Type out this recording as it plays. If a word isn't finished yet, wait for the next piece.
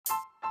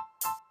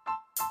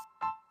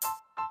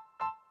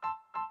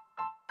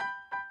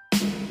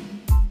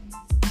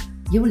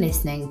You're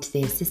listening to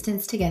the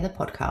Assistants Together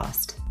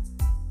podcast.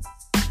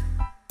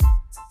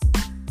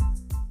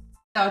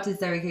 Started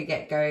so we could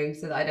get going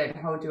so that I don't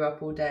hold you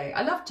up all day.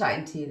 I love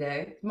chatting to you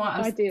though.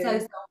 I'm so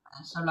selfish.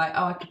 I'm like,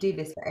 I could do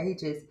this for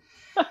ages.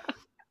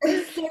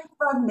 It's so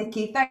fun,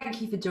 Nicky.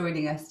 Thank you for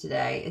joining us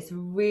today. It's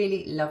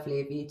really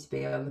lovely of you to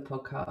be on the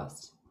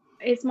podcast.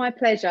 It's my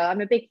pleasure.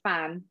 I'm a big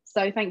fan.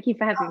 So thank you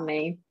for having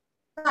me.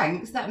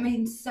 Thanks, that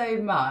means so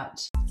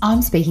much.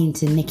 I'm speaking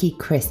to Nicky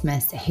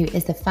Christmas, who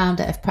is the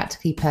founder of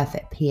Practically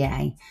Perfect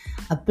PA,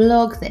 a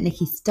blog that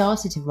Nicky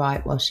started to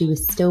write while she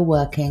was still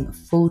working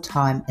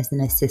full-time as an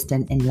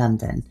assistant in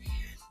London.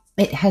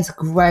 It has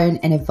grown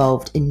and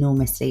evolved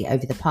enormously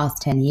over the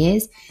past 10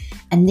 years,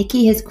 and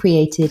Nicky has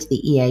created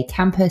the EA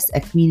Campus,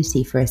 a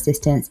community for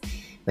assistants,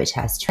 which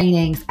has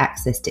trainings,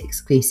 access to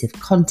exclusive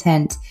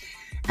content,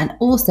 and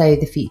also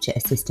the Future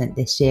Assistant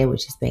this year,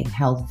 which is being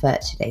held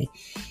virtually.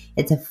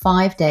 It's a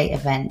 5-day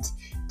event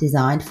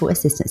designed for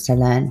assistants to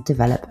learn,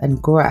 develop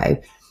and grow,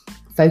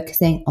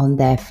 focusing on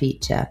their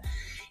future.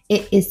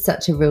 It is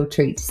such a real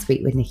treat to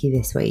speak with Nicky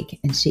this week,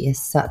 and she is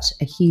such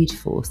a huge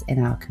force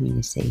in our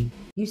community.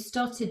 You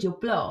started your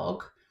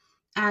blog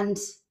and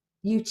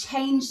you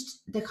changed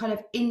the kind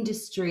of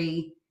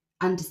industry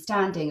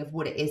understanding of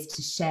what it is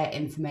to share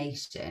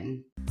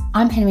information.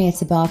 I'm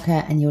Henrietta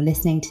Barker, and you're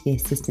listening to the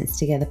Assistants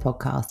Together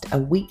podcast, a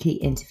weekly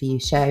interview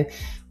show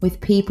with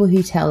people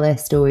who tell their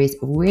stories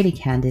really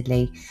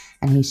candidly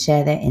and who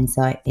share their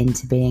insight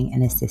into being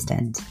an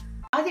assistant.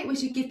 I think we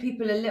should give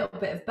people a little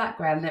bit of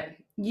background that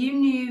you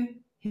knew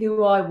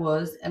who I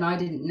was and I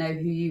didn't know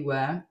who you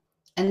were.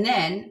 And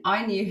then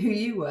I knew who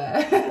you were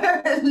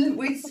and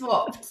we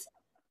swapped.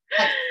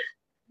 Like,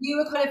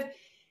 you've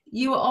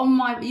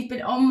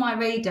been on my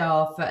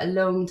radar for a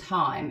long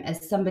time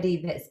as somebody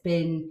that's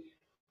been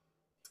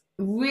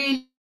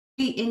really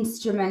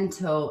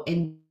instrumental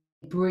in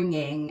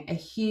bringing a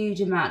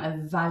huge amount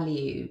of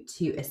value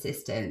to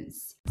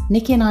assistants.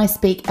 Nicky and I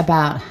speak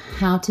about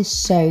how to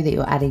show that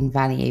you're adding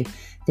value,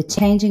 the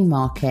changing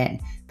market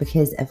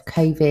because of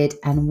COVID,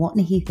 and what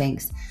Nicky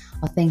thinks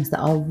are things that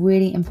are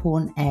really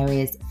important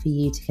areas for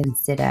you to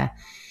consider.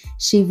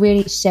 She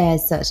really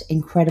shares such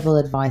incredible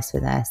advice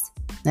with us.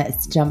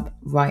 Let's jump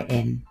right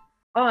in.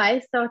 I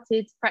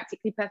started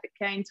Practically Perfect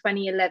Care in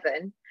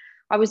 2011.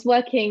 I was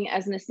working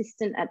as an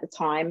assistant at the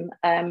time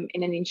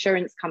in an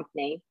insurance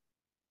company.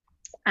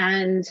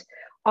 And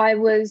I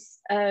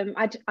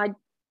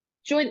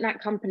joined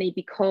that company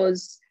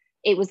because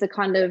it was a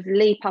kind of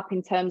leap up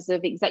in terms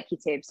of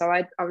executive. So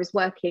I was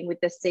working with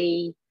the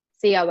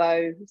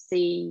COO,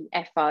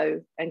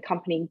 CFO and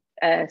company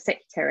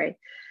secretary.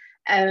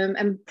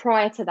 And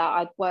prior to that,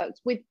 I'd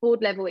worked with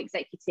board level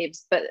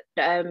executives, but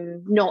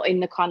not in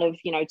the kind of,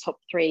 top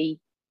 3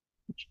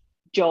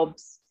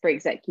 jobs for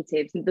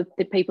executives,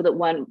 the people that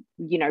weren't,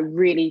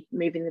 really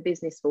moving the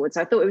business forward.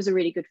 So I thought it was a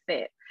really good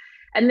fit.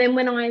 And then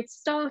when I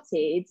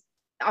started,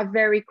 I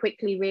very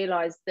quickly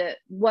realized that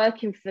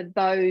working for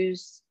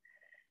those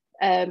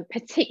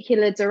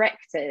particular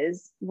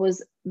directors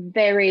was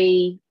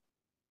very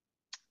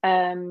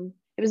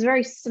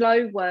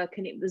slow work,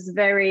 and it was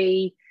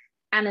very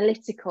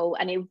analytical,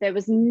 and there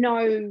was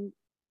no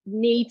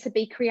need to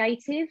be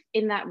creative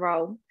in that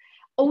role.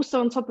 Also,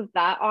 on top of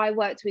that, I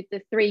worked with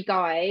the 3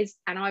 guys,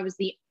 and I was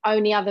the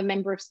only other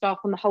member of staff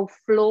on the whole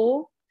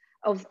floor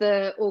of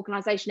the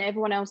organization.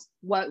 Everyone else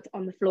worked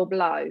on the floor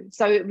below,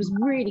 so it was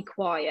really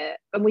quiet,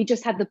 and we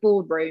just had the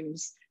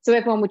boardrooms, so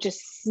everyone would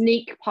just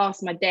sneak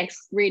past my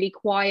desk really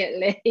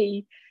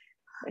quietly,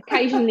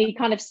 occasionally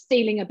kind of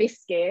stealing a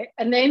biscuit,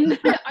 and then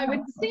I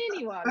wouldn't see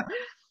anyone.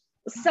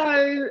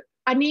 So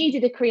I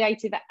needed a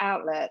creative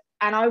outlet,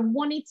 and I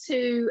wanted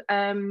to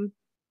kind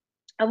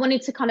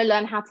of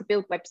learn how to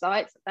build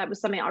websites. That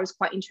was something I was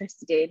quite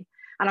interested in,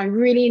 and I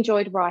really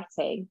enjoyed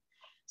writing.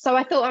 So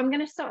I thought, I'm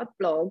going to start a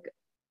blog,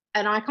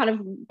 and I kind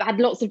of had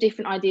lots of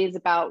different ideas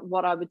about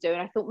what I would do.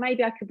 And I thought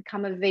maybe I could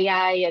become a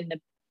VA, and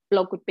the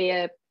blog would be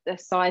a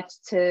side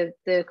to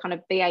the kind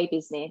of VA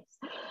business.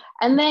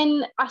 And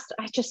then I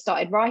just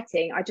started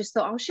writing. I just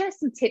thought I'll share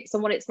some tips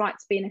on what it's like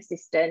to be an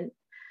assistant.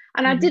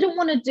 And I didn't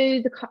want to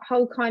do the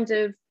whole kind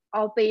of,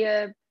 I'll be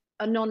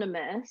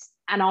anonymous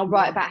and I'll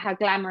write about how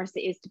glamorous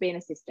it is to be an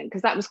assistant,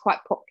 because that was quite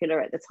popular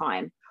at the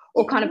time.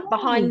 Or kind of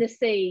behind the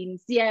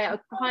scenes. Yeah,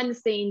 behind the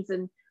scenes,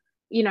 and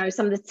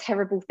some of the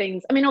terrible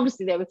things. I mean,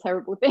 obviously there were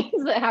terrible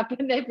things that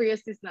happened. Every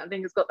assistant, I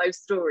think, has got those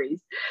stories.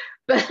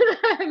 But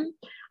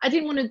I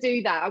didn't want to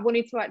do that. I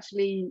wanted to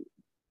actually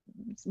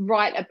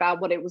write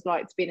about what it was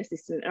like to be an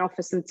assistant and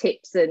offer some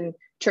tips and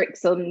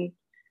tricks on,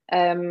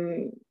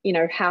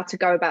 how to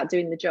go about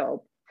doing the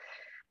job.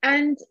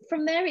 And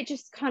from there, it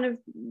just kind of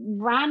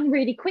ran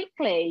really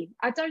quickly.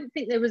 I don't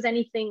think there was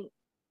anything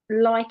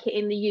like it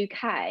in the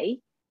UK.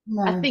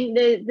 No. I think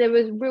there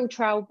was real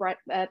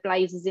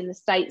trailblazers in the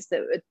States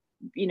that were,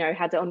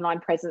 had an online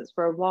presence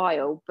for a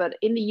while, but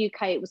in the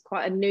UK it was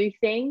quite a new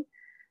thing.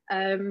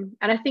 And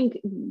I think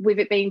with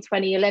it being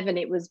 2011,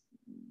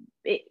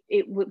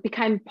 it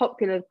became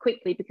popular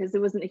quickly because there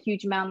wasn't a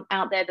huge amount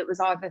out there that was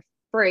either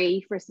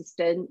free for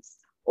assistance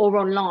or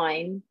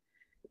online.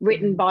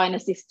 written by an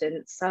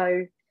assistant.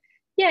 So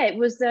yeah, it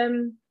was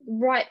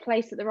right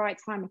place at the right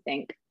time, I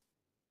think.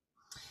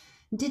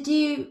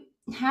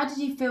 How did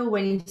you feel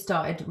when you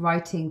started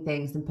writing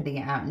things and putting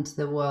it out into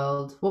the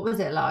world? What was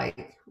it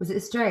like? Was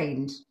it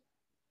strange?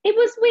 It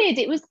was weird.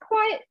 It was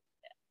quite,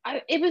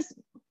 it was,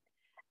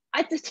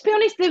 to be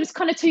honest, there was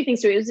kind of two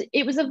things to it.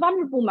 It was a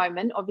vulnerable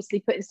moment, obviously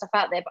putting stuff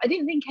out there, but I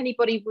didn't think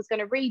anybody was going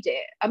to read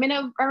it. I mean,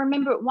 I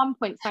remember at one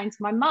point saying to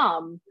my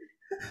mum,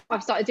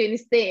 I've started doing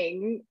this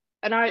thing,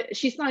 and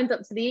she signed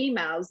up to the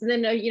emails, and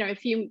then a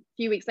few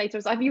weeks later I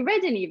was like, have you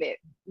read any of it?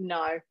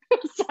 No.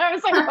 So I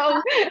was like,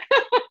 well,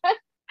 I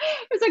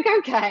was like,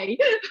 okay.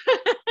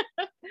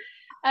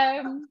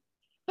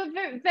 But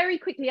very, very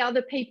quickly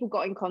other people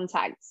got in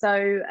contact.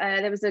 So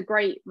there was a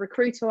great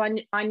recruiter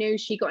I knew.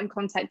 She got in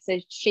contact,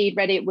 said she'd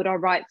read it, would I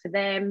write for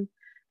them?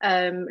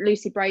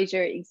 Lucy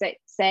Brazier at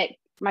Exec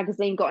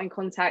magazine got in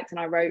contact, and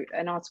I wrote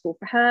an article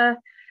for her.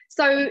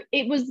 So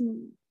it was,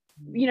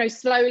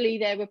 slowly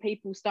there were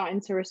people starting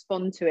to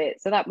respond to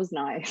it, so that was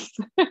nice.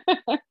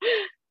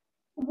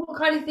 What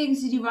kind of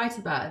things did you write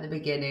about at the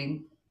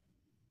beginning?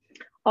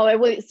 Oh,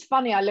 well, it's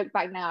funny. I look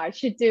back now. I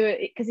should do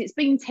it because it's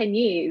been 10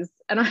 years,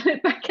 and I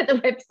look back at the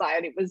website,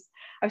 and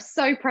I was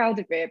so proud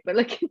of it. But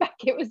looking back,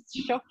 it was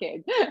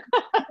shocking.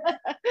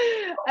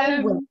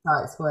 All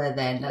websites were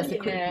then. That's a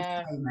quick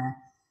disclaimer.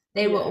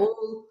 They were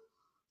all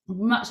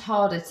much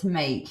harder to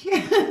make.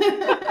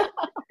 It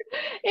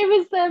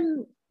was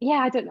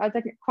I don't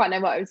quite know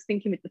what I was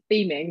thinking with the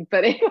theming,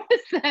 but it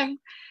was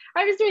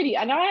I was really,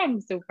 and I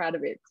am still proud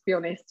of it, to be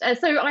honest.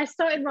 So I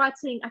started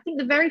writing, I think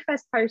the very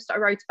first post I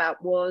wrote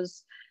about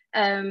was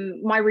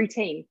my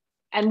routine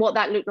and what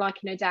that looked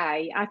like in a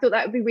day. I thought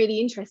that would be really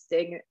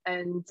interesting,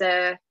 and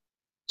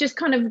just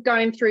kind of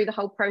going through the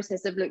whole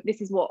process of, look,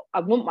 this is what I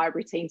want my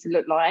routine to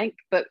look like,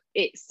 but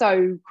it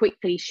so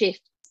quickly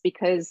shifts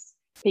because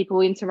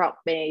people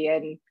interrupt me,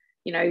 and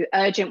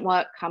urgent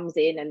work comes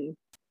in, and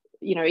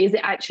is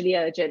it actually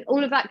urgent?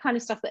 All of that kind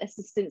of stuff that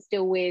assistants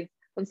deal with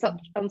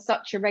on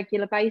such a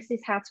regular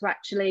basis, how to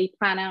actually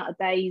plan out a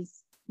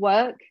day's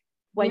work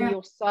when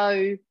you're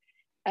so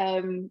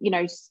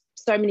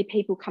so many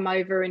people come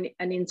over and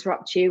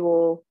interrupt you,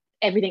 or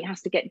everything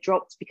has to get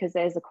dropped because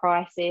there's a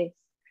crisis.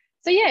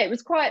 So it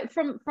was quite,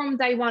 from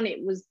day one,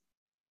 it was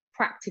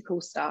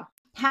practical stuff.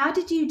 How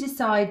did you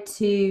decide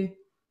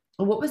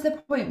what was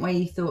the point where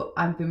you thought,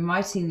 I've been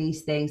writing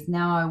these things,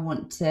 now I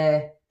want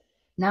to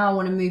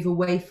move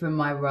away from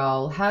my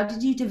role? How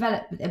did you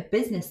develop a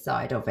business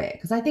side of it?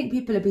 Because I think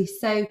people would be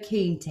so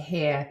keen to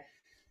hear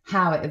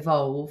how it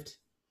evolved.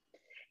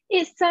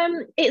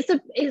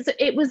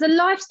 It was a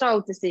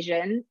lifestyle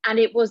decision, and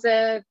it was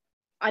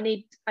I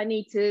need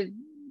to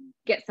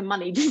get some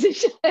money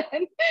decision.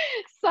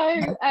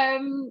 So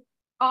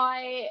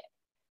I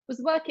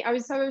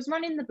was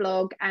running the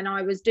blog, and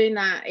I was doing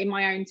that in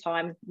my own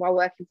time while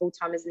working full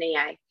time as an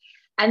EA.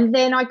 And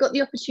then I got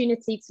the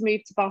opportunity to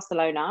move to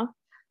Barcelona,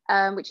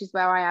 which is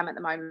where I am at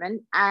the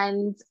moment.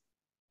 And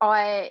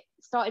I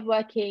started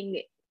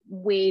working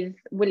with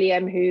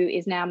William, who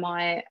is now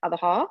my other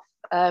half,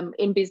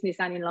 in business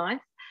and in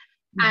life.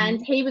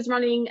 And he was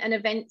running an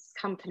events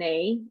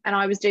company, and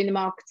I was doing the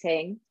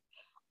marketing.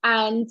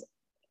 And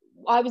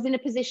I was in a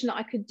position that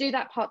I could do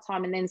that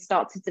part-time and then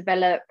start to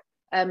develop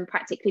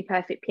Practically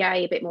Perfect PA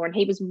a bit more. And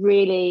he was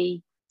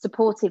really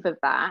supportive of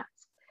that.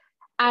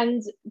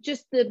 And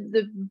just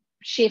the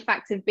sheer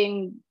fact of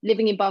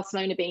living in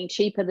Barcelona being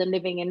cheaper than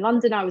living in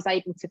London, I was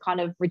able to kind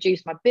of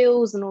reduce my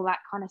bills and all that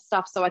kind of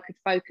stuff, so I could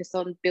focus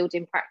on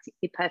building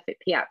Practically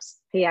Perfect PA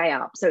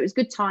up. So it was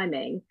good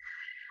timing.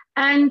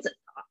 And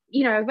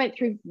I went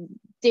through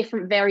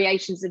different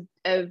variations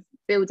of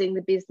building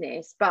the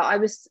business, but I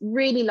was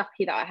really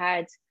lucky that I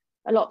had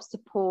a lot of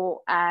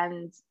support,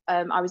 and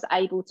I was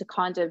able to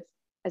kind of,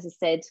 as I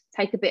said,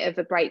 take a bit of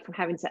a break from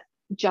having to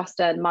just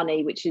earn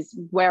money, which is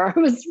where I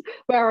was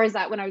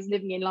at when I was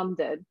living in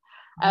London.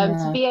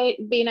 To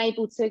being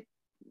able to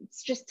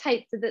just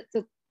take the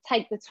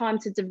time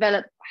to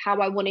develop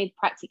how I wanted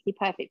Practically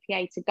Perfect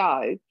PA to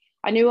go.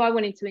 I knew I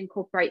wanted to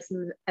incorporate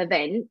some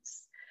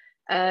events,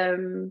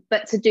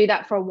 but to do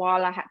that for a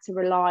while, I had to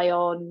rely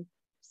on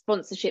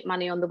sponsorship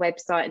money on the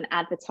website and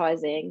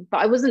advertising,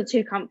 but I wasn't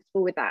too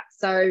comfortable with that.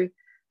 So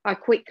I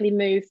quickly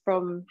moved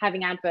from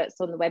having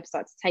adverts on the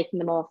website to taking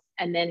them off,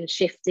 and then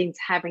shifting to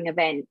having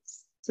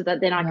events, so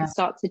that then I could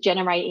start to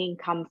generate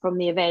income from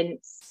the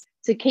events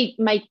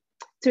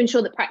to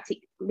ensure that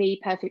Practically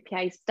Perfect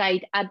PA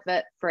stayed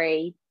advert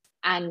free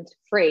and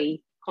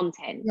free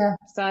content.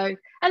 So, and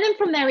then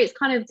from there, it's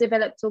kind of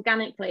developed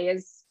organically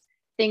as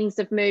things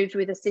have moved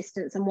with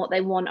assistants and what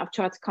they want. I've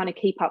tried to kind of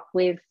keep up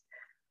with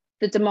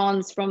the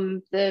demands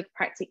from the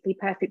Practically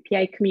Perfect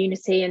PA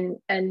community,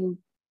 and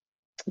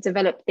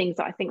develop things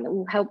that I think that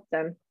will help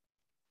them.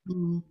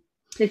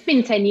 It's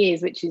been 10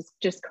 years, which is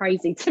just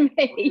crazy to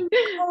me.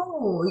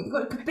 Oh, you've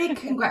got big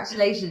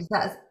congratulations.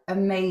 That's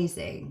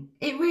amazing.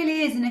 It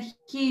really is, and a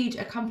huge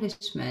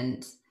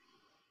accomplishment.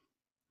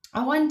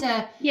 I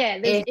wonder.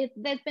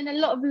 There's been a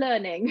lot of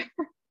learning.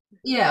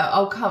 Yeah,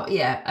 I'll come.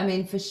 Yeah, I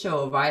mean, for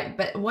sure, right?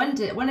 But one of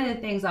the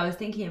things I was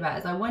thinking about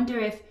is I wonder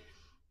if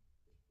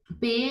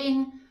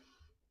being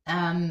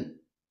um,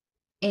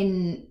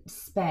 in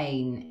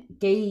Spain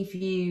gave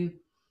you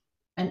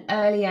an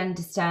early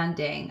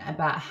understanding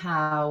about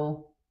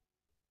how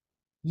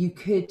you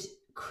could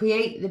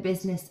create the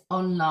business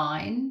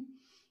online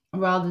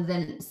rather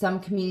than some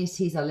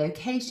communities are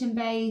location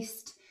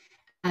based.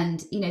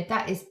 And,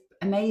 that is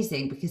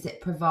amazing because it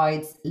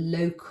provides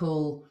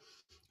local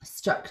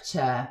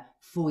structure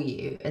for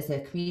you as a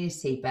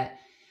community. But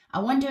I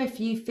wonder if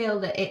you feel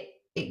that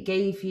it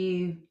gave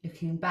you,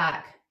 looking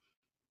back,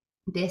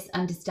 this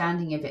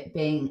understanding of it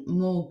being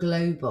more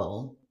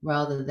global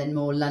rather than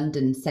more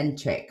London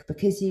centric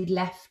because you'd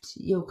left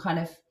your kind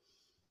of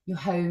your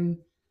home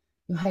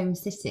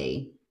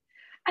city.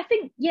 I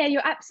think, yeah,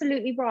 you're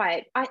absolutely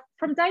right.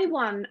 From day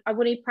one, I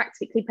wanted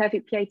Practically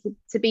Perfect PA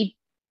to be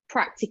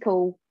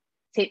practical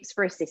tips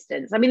for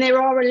assistants. I mean,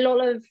 there are a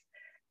lot of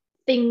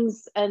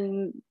things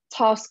and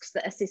tasks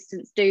that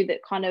assistants do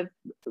that kind of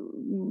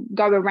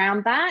go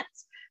around that.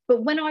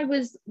 But when I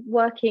was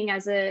working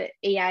as a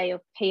EA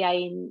or PA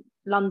in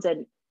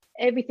London,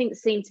 everything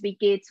seemed to be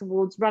geared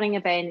towards running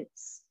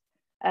events,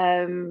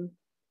 Yeah.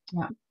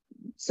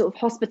 sort of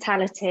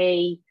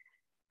hospitality,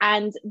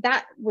 and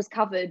that was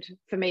covered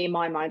for me in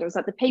my mind. I was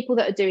like, the people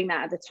that are doing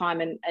that at the time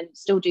and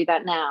still do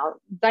that now,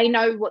 they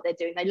know what they're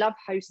doing. They love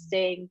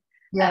hosting.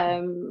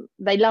 Yeah.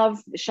 They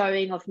love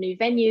showing off new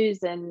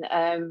venues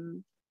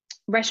and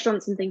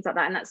restaurants and things like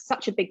that. And that's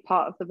such a big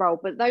part of the role.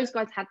 But those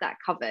guys had that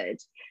covered.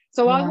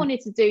 So I Yeah. wanted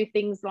to do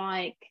things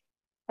like,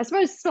 I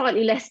suppose,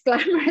 slightly less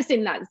glamorous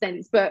in that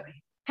sense, but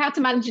how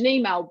to manage an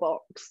email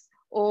box,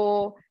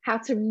 or how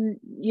to,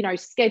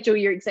 schedule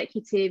your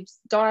executive's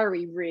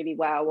diary really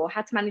well, or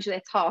how to manage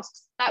their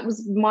tasks. That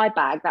was my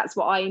bag. That's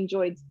what I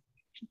enjoyed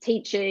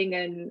teaching,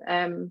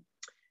 and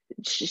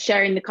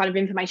sharing the kind of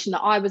information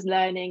that I was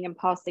learning and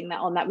passing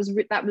that on. That was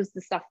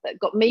the stuff that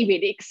got me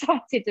really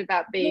excited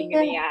about being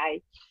an Yeah.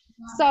 EA.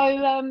 So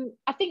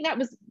I think that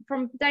was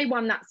from day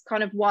one. That's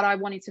kind of what I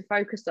wanted to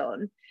focus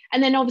on.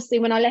 And then obviously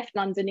when I left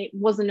London, it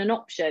wasn't an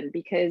option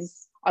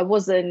because I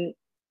wasn't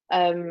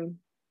there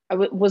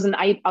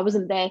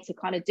to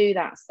kind of do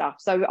that stuff.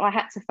 So I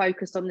had to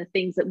focus on the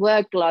things that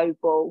were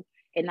global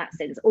in that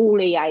sense. All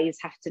EAs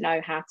have to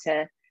know how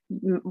to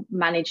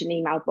manage an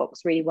email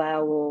box really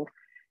well, or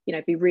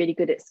be really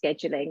good at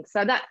scheduling.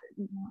 So that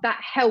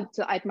helped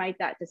that I'd made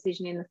that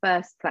decision in the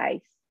first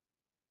place.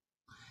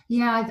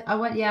 Yeah,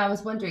 I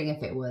was wondering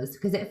if it was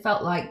because it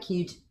felt like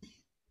it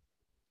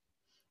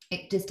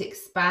just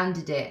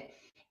expanded it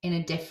in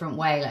a different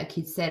way, like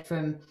you'd said,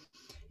 from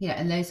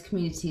and those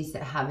communities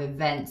that have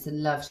events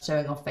and love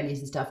showing off venues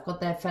and stuff. God,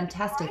 they're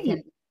fantastic, Right.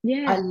 and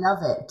I Yeah.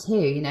 love it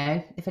too.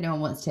 If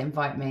anyone wants to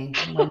invite me,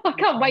 I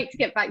can't wait to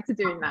get back to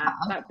doing that.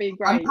 That'd be I'm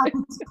great. happy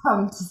to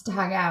come just to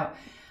hang out.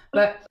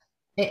 But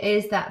it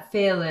is that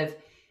feel of,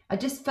 I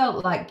just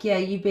felt like, yeah,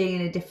 you being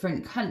in a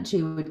different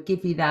country would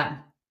give you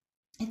that.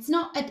 It's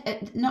not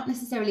not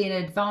necessarily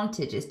an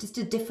advantage. It's just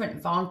a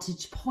different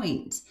vantage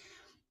point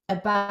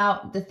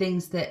about the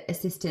things that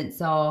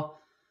assistants are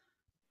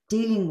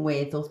dealing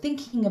with or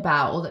thinking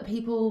about, or that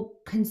people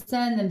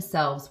concern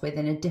themselves with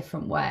in a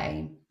different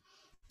way.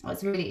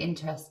 That's really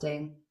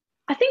interesting.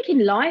 I think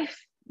in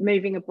life,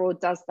 moving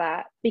abroad does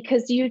that,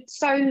 because you're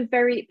so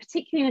very,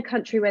 particularly in a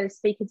country where they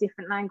speak a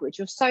different language,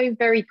 you're so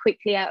very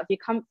quickly out of your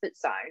comfort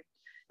zone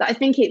that I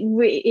think it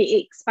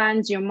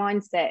expands your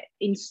mindset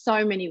in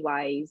so many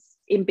ways,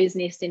 in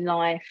business, in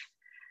life.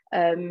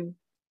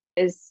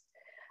 As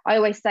I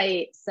always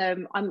say, it's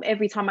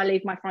every time I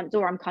leave my front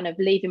door, I'm kind of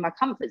leaving my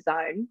comfort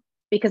zone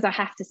because I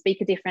have to speak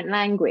a different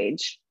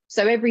language.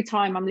 So every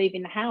time I'm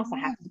leaving the house, I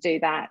have to do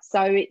that.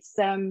 So it's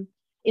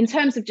in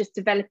terms of just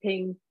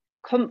developing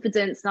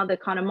confidence and other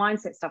kind of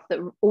mindset stuff that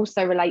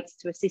also relates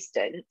to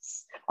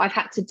assistance, I've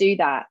had to do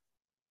that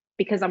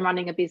because I'm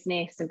running a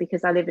business and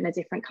because I live in a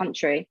different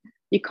country.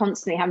 You're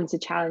constantly having to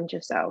challenge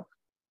yourself.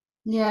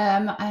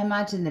 Yeah, I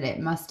imagine that it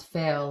must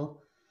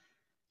feel,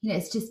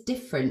 it's just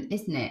different,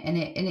 isn't it? And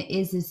it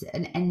is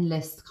an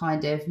endless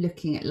kind of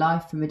looking at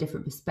life from a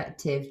different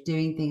perspective,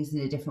 doing things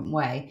in a different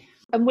way.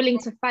 I'm willing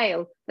to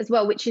fail as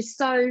well, which is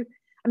so,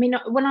 I mean,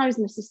 when I was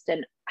an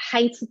assistant, I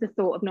hated the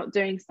thought of not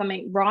doing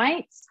something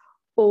right,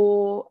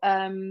 or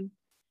I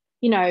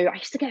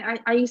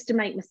used to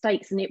make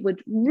mistakes and it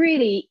would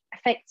really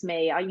affect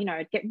me.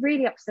 I'd get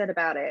really upset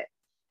about it.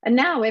 And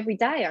now every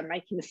day I'm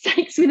making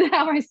mistakes with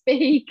how I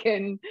speak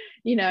and,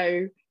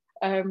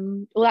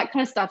 all that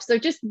kind of stuff. So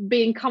just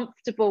being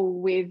comfortable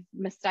with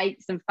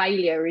mistakes and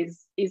failure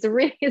has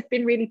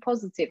been really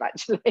positive,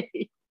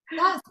 actually.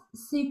 That's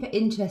super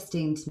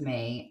interesting to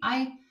me.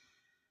 I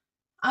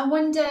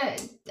wonder,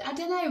 I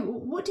don't know,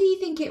 what do you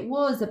think it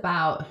was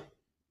about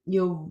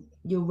your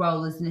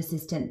role as an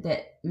assistant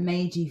that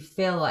made you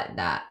feel like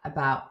that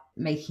about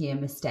making a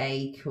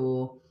mistake,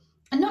 or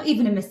and not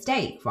even a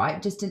mistake,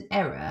 right? Just an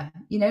error,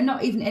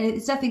 not even, and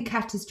it's nothing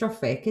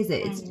catastrophic, is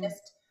it? It's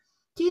just,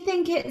 do you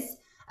think it's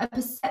a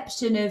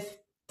perception of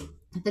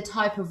the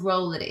type of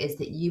role that it is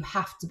that you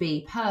have to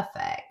be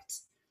perfect?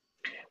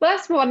 Well,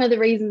 that's one of the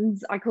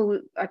reasons I called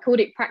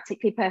it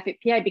Practically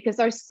Perfect PA, because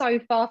I was so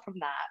far from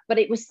that. But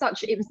it was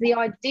the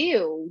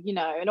ideal,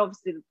 and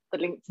obviously the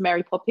link to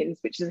Mary Poppins,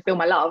 which is a film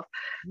I love.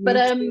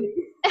 But Me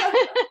too.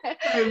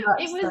 So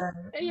much it was,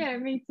 so. yeah,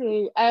 me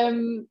too.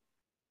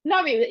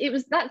 No, it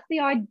was, that's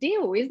the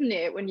ideal, isn't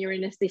it? When you're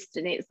an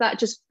assistant, it's that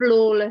just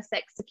flawless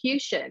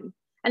execution,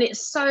 and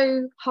it's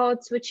so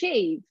hard to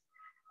achieve.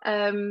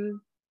 I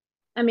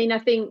mean, I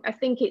think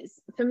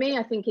it's, for me,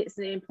 I think it's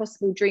an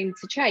impossible dream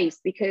to chase,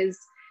 because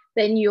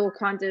then you're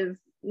kind of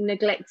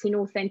neglecting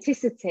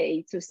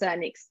authenticity to a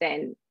certain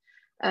extent.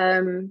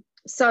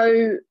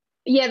 So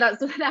yeah,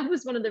 that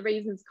was one of the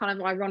reasons, kind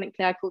of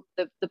ironically, I called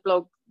the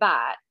blog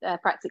that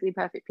Practically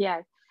Perfect PA.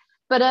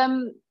 But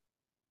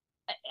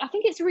I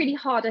think it's really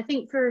hard. I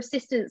think for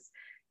assistants,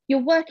 you're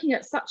working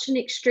at such an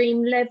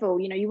extreme level.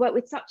 You work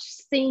with such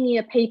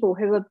senior people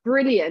who are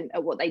brilliant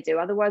at what they do,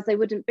 otherwise they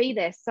wouldn't be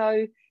there.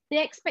 So the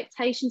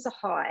expectations are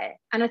high,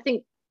 and I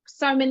think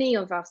so many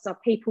of us are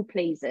people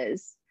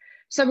pleasers.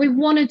 So we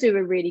want to do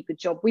a really good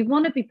job, we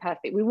want to be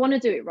perfect, we want to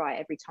do it right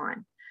every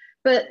time,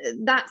 but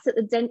that's at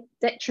the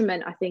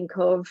detriment, I think,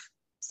 of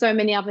so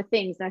many other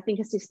things. And I think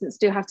assistants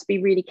do have to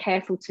be really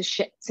careful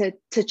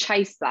to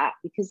chase that,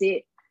 because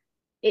it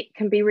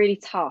can be really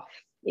tough.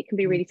 It can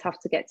be really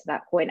tough to get to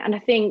that point. And I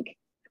think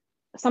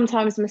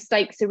sometimes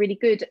mistakes are really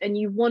good, and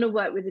you want to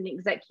work with an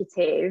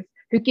executive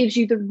who gives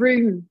you the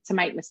room to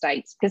make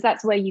mistakes, because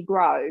that's where you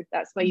grow,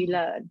 that's where you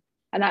learn,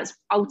 and that's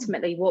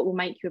ultimately what will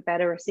make you a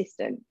better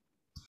assistant.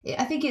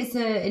 I think it's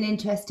an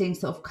interesting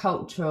sort of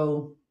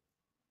cultural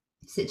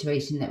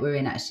situation that we're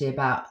in, actually,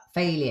 about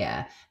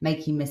failure,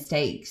 making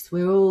mistakes.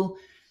 We're all,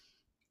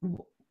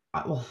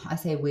 well, I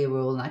say we're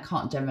all, and I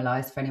can't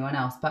generalize for anyone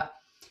else, but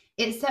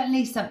it's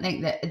certainly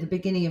something that at the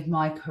beginning of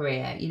my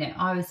career,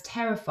 I was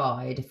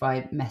terrified if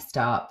I messed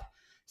up.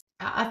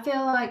 I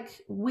feel like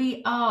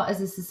we are,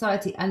 as a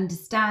society,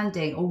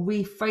 understanding or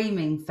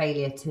reframing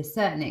failure to a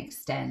certain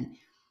extent,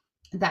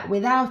 that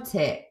without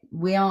it,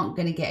 we aren't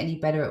going to get any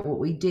better at what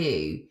we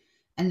do,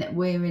 and that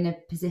we're in a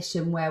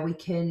position where we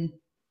can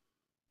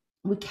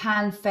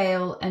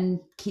fail and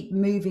keep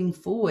moving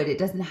forward. It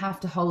doesn't have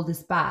to hold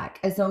us back,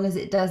 as long as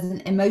it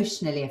doesn't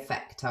emotionally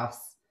affect us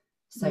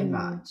so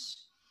much.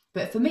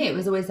 But for me, it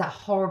was always that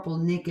horrible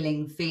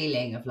niggling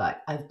feeling of like,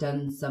 I've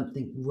done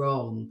something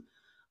wrong.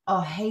 Oh,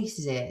 I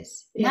hated it.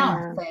 Yeah.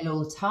 Now I fail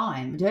all the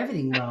time. I do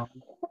everything wrong.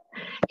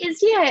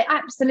 Yeah,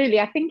 absolutely.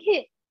 I think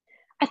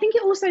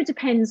it also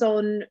depends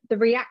on the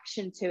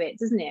reaction to it,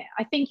 doesn't it?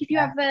 I think if you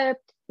have a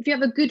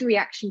good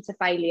reaction to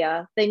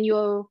failure, then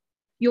you'll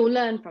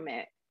learn from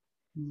it.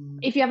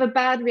 If you have a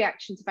bad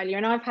reaction to failure,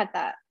 and I've had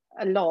that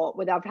a lot,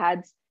 where I've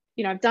had,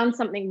 I've done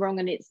something wrong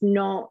and it's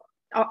not,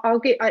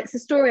 it's a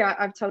story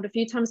I've told a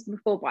few times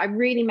before, but I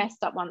really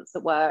messed up once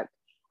at work.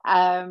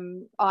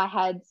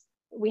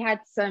 We had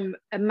some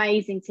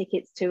amazing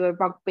tickets to a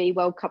rugby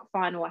World Cup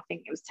final. I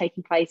think it was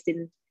taking place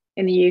in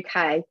the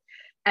UK,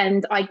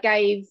 and I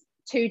gave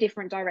two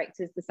different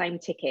directors the same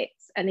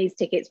tickets, and these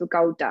tickets were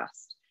gold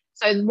dust.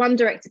 So one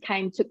director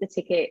came, took the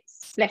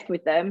tickets, left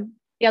with them.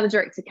 The other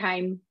director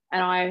came,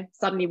 and I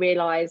suddenly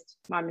realised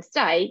my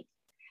mistake.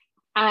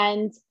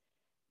 And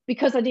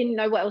because I didn't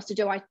know what else to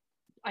do, I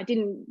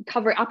didn't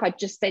cover it up. I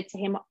just said to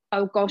him,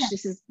 oh gosh,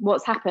 this is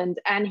what's happened.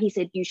 And he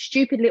said, you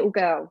stupid little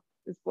girl,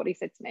 is what he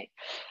said to me.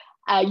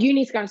 You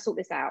need to go and sort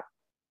this out.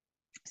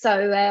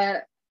 So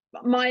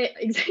my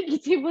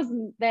executive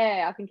wasn't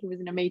there. I think he was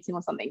in a meeting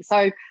or something.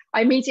 So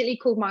I immediately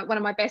called one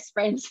of my best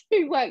friends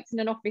who worked in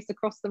an office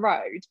across the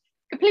road,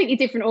 completely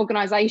different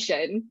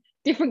organisation,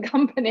 different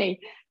company.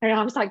 And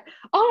I was like,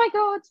 oh my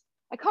God,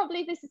 I can't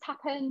believe this has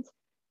happened.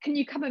 Can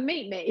you come and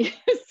meet me?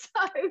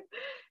 So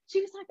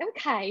she was like,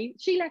 okay.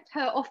 She left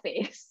her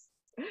office.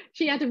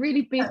 She had a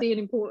really busy and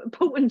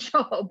important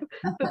job,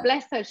 but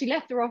bless her, she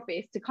left her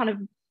office to kind of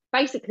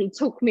basically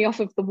took me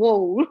off of the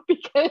wall,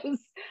 because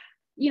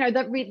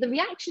the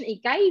reaction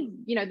it gave,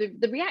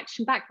 the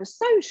reaction back was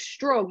so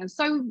strong and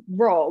so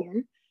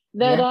wrong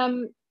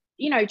that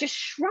just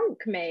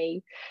shrunk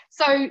me.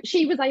 So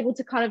she was able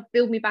to kind of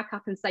build me back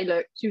up and say,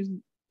 look,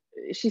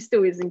 she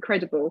still is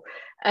incredible.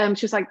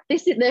 She was like,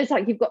 there's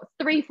like, you've got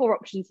 3-4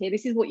 options here,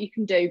 this is what you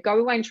can do, go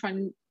away and try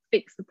and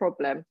fix the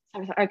problem. I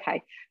was like,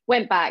 okay.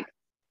 Went back,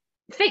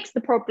 fixed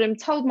the problem,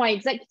 told my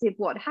executive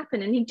what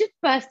happened, and he just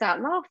burst out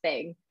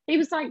laughing. He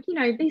was like,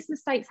 these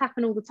mistakes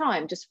happen all the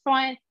time, just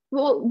fine.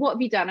 What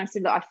have you done? I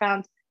said, look,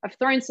 I've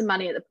thrown some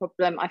money at the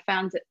problem, I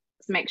found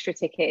some extra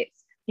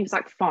tickets. He was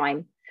like,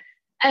 fine.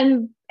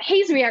 And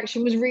his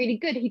reaction was really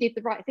good. He did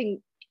the right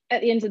thing.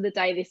 At the end of the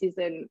day, this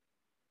isn't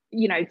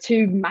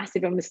too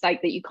massive a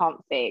mistake that you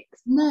can't fix.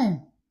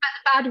 No.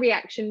 But the bad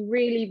reaction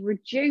really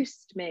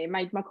reduced me,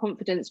 made my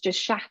confidence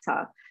just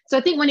shatter. So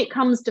I think when it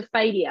comes to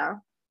failure,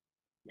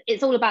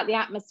 it's all about the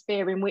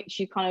atmosphere in which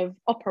you kind of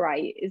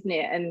operate, isn't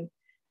it? And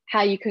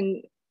how you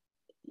can,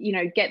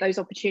 get those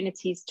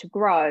opportunities to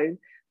grow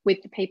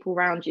with the people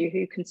around you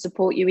who can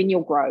support you in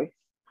your growth.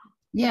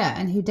 Yeah,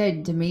 and who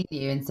don't demean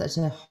you in such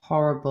a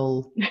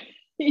horrible,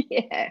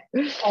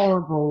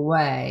 horrible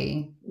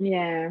way.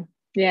 Yeah.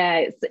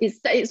 Yeah, it's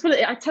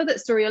I tell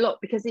that story a lot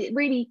because it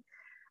really,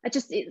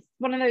 it's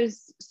one of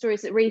those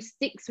stories that really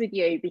sticks with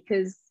you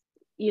because,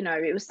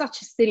 it was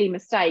such a silly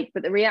mistake,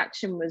 but the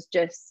reaction was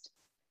just,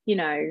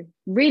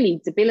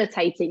 really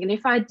debilitating. And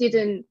if I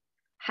didn't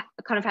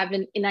kind of have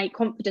an innate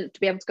confidence to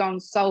be able to go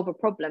and solve a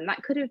problem,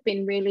 that could have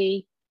been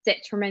really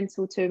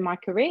detrimental to my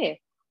career.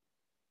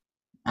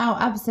 Oh,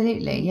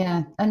 absolutely.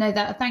 Yeah. I know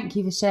that. Thank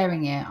you for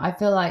sharing it. I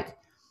feel like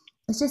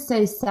it's just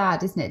so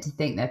sad, isn't it, to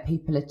think that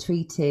people are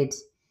treated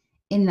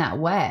in that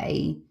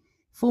way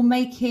for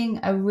making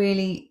a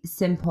really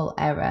simple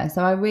error.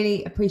 So I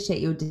really appreciate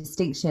your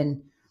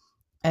distinction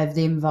of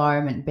the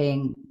environment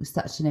being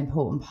such an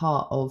important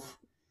part of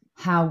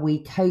how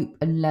we cope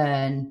and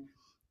learn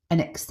and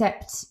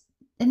accept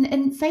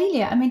and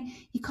failure. I mean,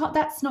 you can't,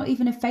 that's not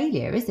even a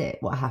failure, is it?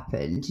 What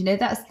happened?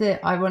 That's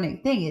the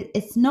ironic thing.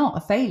 It's not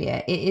a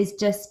failure. It is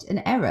just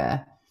an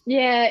error.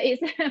 Yeah,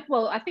 it's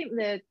well, I think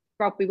the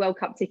Rugby World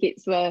Cup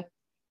tickets were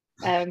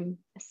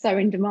so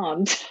in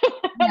demand.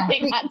 I Yeah,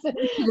 think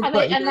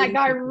and that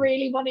guy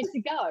really wanted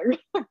to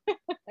go.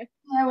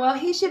 Yeah, well,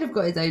 he should have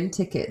got his own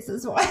tickets.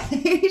 That's why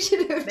he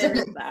should have There done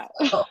is it. that.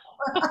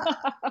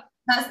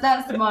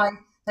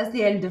 That's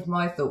the end of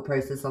my thought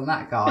process on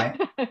that guy.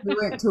 We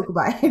won't talk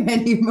about him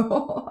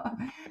anymore.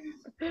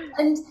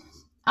 And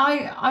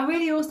I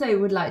really also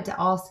would like to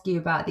ask you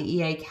about the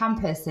EA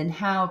campus and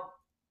how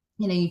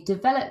you've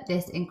developed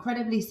this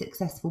incredibly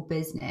successful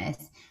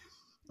business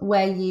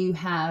where you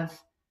have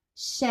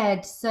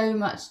shared so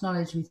much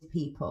knowledge with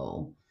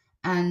people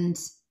and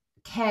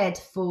cared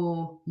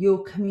for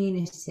your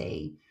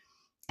community,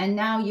 and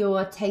now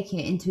you're taking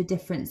it into a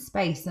different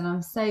space, and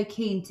I'm so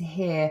keen to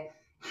hear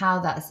how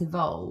that's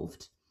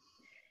evolved.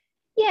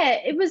 Yeah,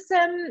 it was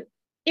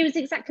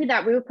exactly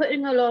that. We were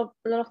putting a lot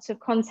of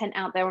content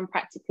out there on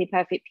Practically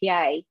Perfect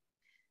PA.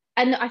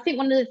 And I think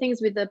one of the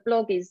things with the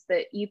blog is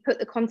that you put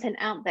the content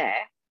out there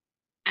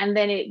and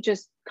then it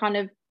just kind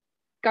of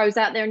goes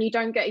out there and you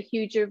don't get a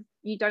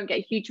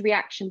huge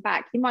reaction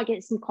back. You might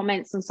get some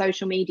comments on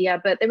social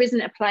media, but there isn't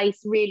a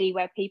place really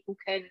where people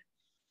can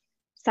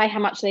say how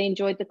much they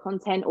enjoyed the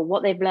content or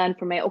what they've learned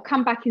from it, or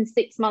come back in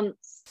 6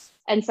 months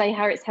and say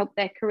how it's helped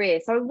their career.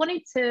 So I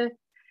wanted to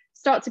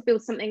start to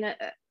build something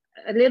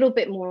a little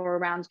bit more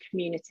around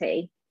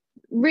community,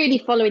 really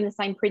following the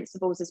same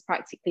principles as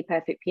Practically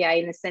Perfect PA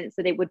in the sense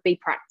that it would be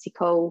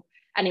practical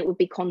and it would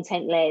be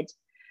content led.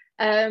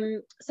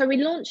 So we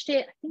launched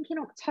it, I think, in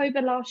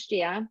October last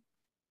year,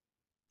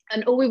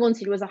 and all we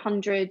wanted was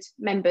 100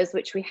 members,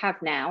 which we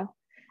have now.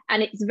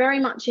 And it's very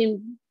much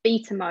in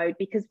beta mode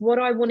because what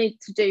I wanted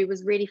to do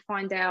was really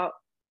find out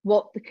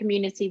what the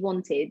community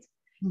wanted.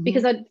 Mm-hmm.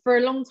 Because for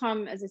a long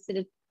time, as I said,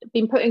 I've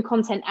been putting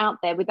content out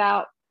there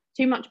without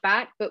too much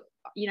back, but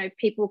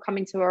people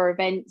coming to our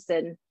events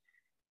and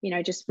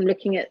just from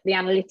looking at the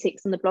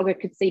analytics on the blog, I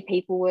could see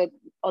people were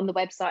on the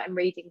website and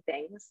reading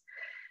things.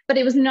 But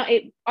it was not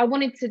it. I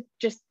wanted to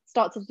just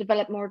start to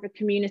develop more of a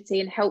community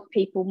and help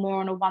people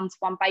more on a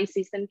one-to-one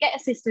basis and get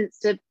assistants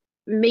to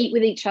meet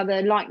with each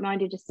other,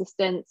 like-minded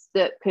assistants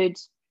that could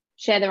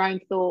share their own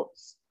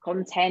thoughts,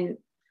 content,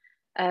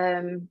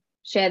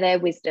 share their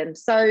wisdom.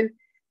 So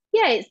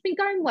yeah, it's been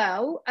going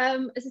well.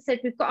 As I said,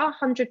 we've got our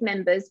 100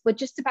 members. We're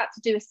just about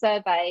to do a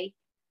survey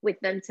with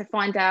them to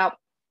find out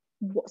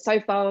so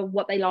far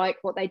what they like,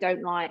 what they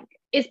don't like.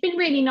 It's been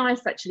really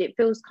nice, actually. It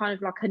feels kind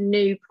of like a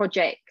new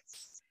project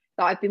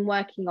that I've been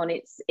working on.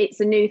 It's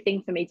a new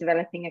thing for me,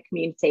 developing a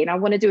community, and I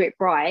want to do it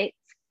right,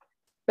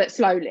 but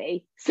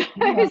slowly, so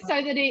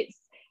that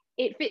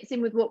it fits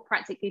in with what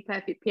Practically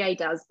Perfect PA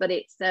does. But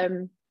it's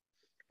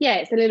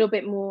it's a little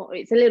bit more.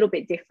 It's a little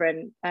bit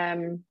different.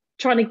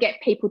 Trying to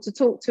get people to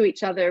talk to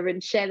each other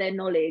and share their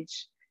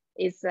knowledge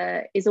is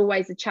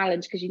always a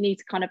challenge because you need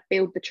to kind of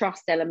build the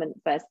trust element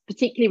first,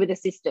 particularly with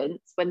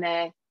assistants when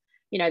they're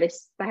they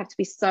have to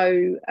be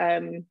so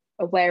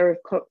aware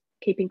of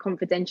keeping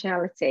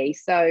confidentiality.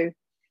 So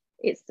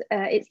it's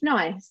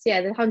nice.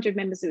 Yeah, the 100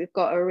 members that we've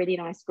got are a really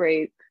nice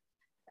group,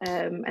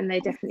 and they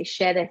definitely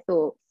share their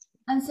thoughts.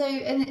 And so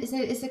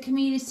it's a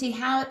community.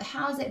 How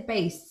is it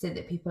based so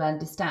that people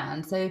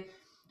understand? So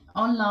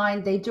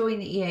online, they join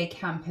the EA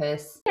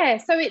campus. Yeah,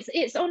 so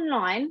it's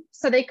online.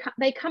 So they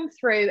come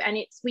through, and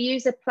we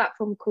use a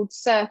platform called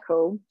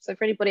Circle. So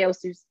for anybody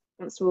else who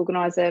wants to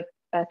organise a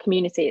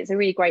community, it's a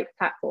really great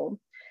platform.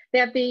 They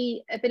have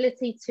the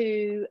ability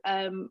to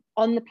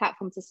on the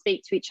platform to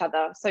speak to each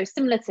other. So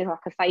similar to like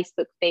a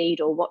Facebook feed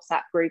or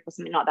WhatsApp group or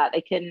something like that,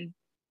 they can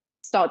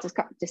start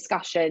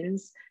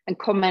discussions and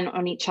comment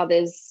on each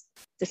other's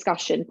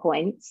discussion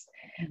points.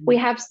 Mm-hmm. We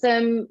have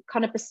some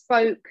kind of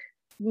bespoke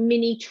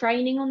mini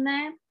training on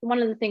there.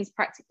 One of the things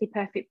Practically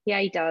Perfect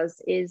PA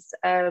does is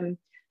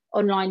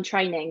online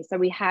training. So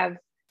we have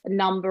a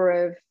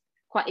number of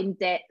quite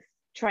in-depth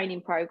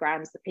training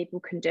programs that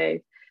people can do.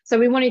 So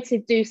we wanted to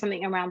do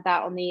something around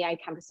that on the EA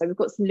campus. So we've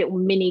got some little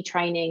mini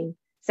training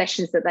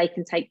sessions that they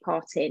can take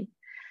part in.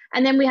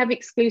 And then we have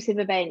exclusive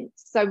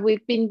events. So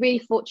we've been really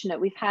fortunate.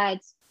 We've had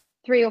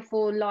 3 or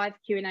 4 live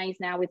Q&As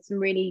now with some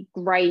really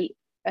great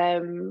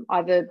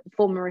either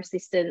former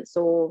assistants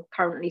or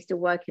currently still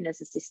working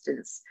as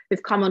assistants,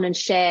 who've come on and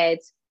shared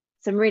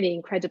some really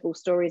incredible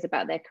stories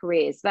about their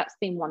careers. That's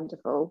been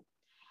wonderful.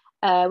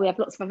 We have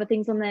lots of other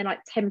things on there, like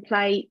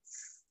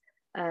templates,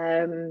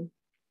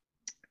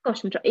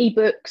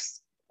 ebooks,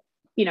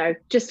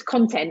 just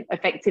content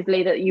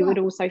effectively that you would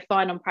also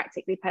find on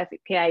Practically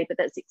Perfect PA, but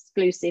that's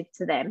exclusive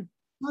to them.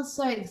 That's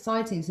so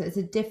exciting. So it's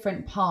a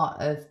different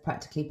part of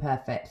Practically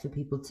Perfect for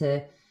people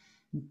to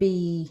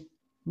be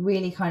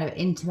really kind of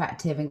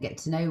interactive and get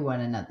to know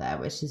one another,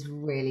 which is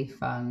really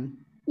fun.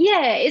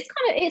 Yeah, it's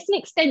an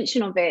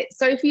extension of it.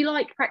 So if you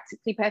like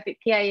Practically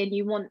Perfect PA and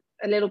you want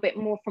a little bit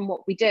more from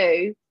what we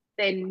do,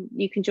 then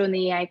you can join the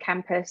EA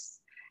campus.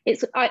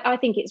 I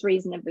think it's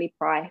reasonably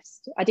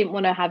priced. I didn't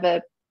want to have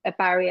a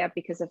barrier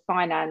because of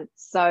finance.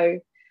 So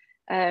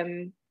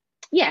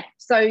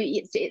so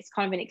it's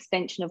kind of an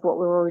extension of what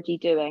we're already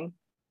doing.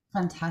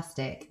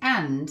 Fantastic.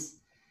 And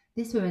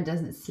this woman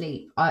doesn't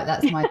sleep.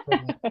 That's my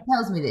thing. It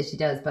tells me that she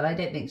does, but I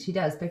don't think she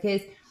does,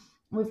 because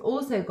we've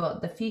also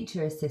got the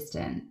future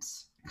assistant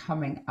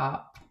coming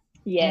up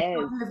in a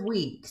couple of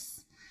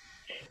weeks.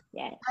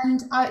 Yeah.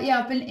 And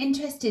I've been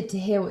interested to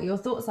hear what your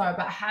thoughts are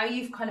about how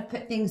you've kind of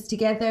put things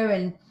together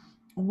and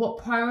what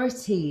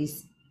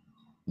priorities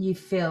you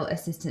feel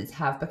assistants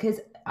have, because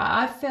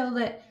I feel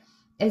that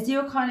as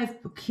you're kind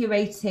of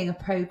curating a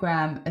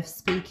program of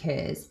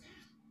speakers,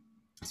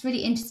 it's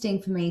really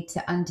interesting for me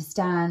to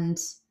understand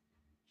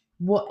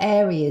what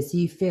areas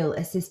you feel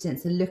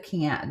assistants are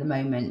looking at the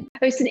moment.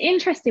 It's an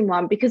interesting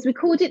one because we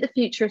called it the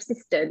Future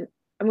Assistant,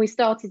 and we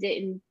started it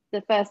in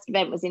the first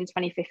event was in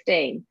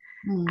 2015.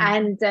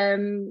 And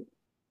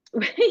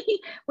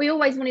we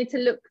always wanted to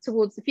look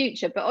towards the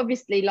future, but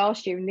obviously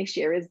last year and this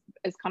year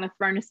has kind of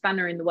thrown a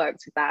spanner in the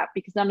works with that,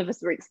 because none of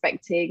us were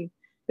expecting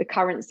the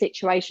current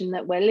situation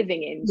that we're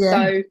living in.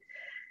 So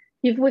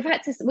we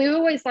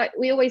always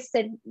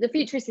said the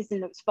Future Assistant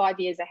looks 5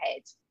 years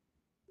ahead.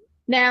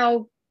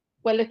 Now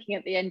we're looking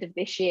at the end of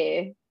this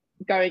year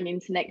going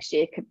into next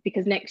year,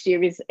 because next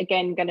year is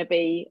again going to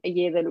be a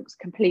year that looks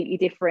completely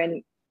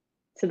different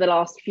to the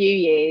last few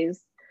years.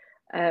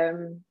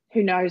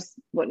 Who knows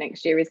what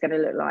next year is going to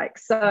look like?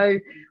 So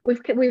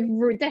we've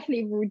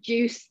definitely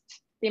reduced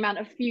the amount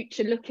of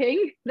future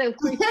looking that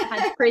we've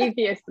had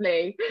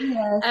previously.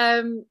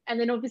 And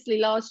then obviously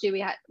last year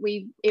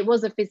it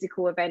was a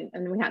physical event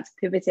and we had to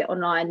pivot it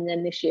online, and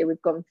then this year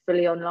we've gone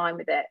fully online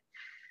with it.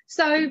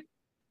 So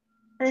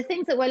the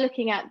things that we're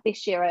looking at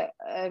this year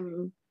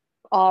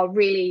are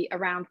really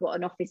around what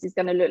an office is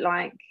going to look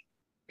like,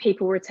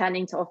 people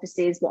returning to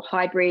offices, what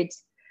hybrid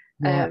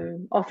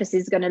office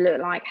is going to look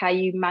like, how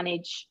you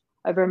manage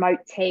a remote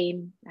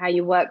team, how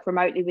you work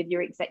remotely with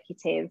your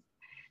executive.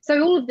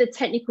 So all of the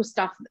technical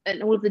stuff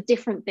and all of the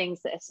different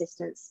things that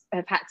assistants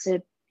have had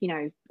to,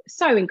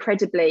 so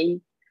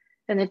incredibly,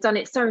 and they've done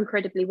it so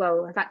incredibly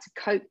well, have had to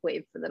cope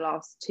with for the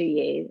last 2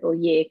 years, or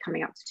year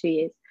coming up to 2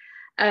 years.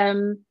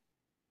 And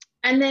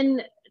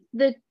then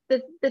the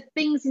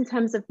things in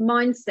terms of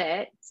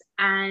mindset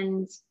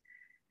and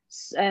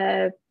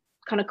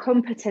kind of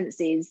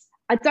competencies,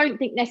 I don't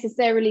think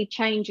necessarily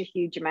change a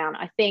huge amount.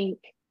 I think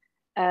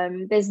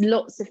there's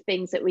lots of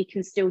things that we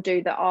can still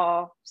do that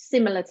are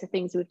similar to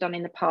things we've done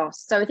in the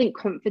past. So I think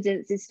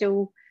confidence is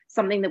still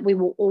something that we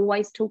will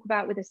always talk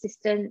about with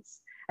assistants.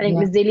 I think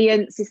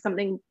resilience is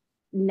something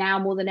now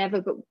more than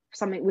ever, but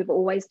something we've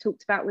always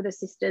talked about with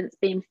assistants,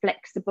 being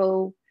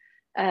flexible.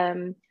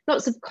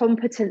 Lots of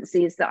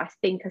competencies that I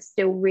think are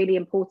still really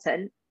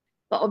important,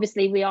 but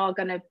obviously we are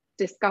going to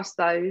discuss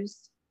those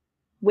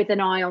with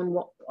an eye on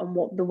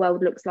what the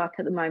world looks like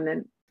at the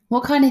moment.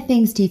 What kind of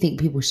things do you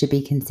think people should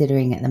be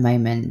considering at the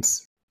moment?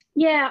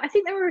 Yeah, I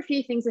think there are a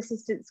few things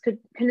assistants can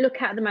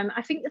look at the moment.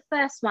 I think the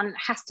first one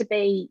has to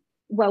be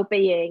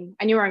well-being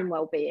and your own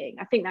well-being.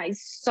 I think that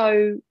is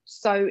so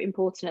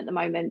important at the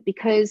moment,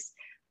 because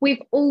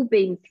we've all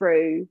been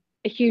through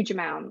a huge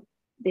amount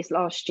this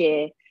last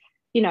year.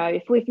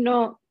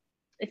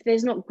 If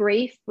there's not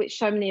grief, which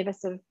so many of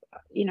us have,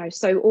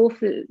 so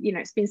awful,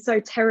 it's been so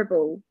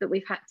terrible that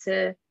we've had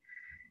to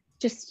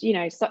just,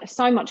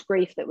 so much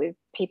grief that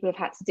people have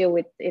had to deal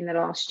with in the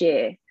last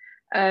year.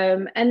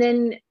 And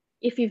then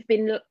if you've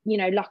been,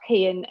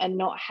 lucky and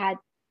not had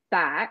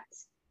that,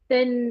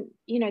 then,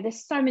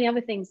 there's so many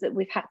other things that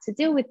we've had to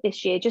deal with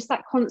this year. Just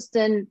that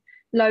constant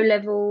low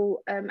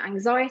level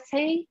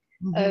anxiety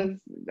of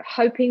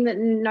hoping that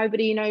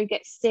nobody,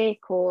 gets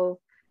sick, or,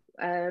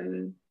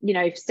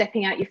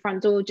 stepping out your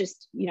front door,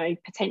 just,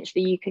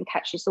 potentially you can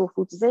catch this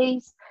awful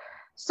disease.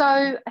 So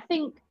I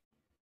think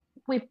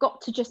we've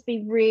got to just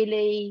be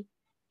really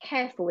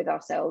careful with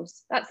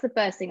ourselves. That's the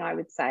first thing I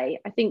would say.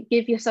 I think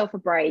give yourself a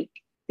break.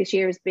 This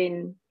year has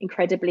been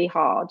incredibly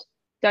hard.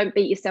 Don't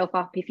beat yourself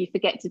up if you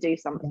forget to do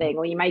something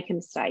or you make a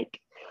mistake.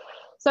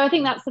 So I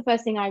think that's the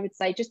first thing I would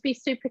say. Just be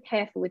super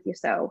careful with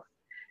yourself.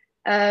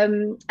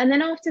 And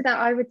then after that,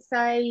 I would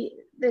say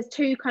there's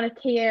two kind of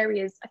key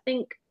areas. I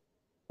think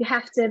you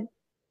have to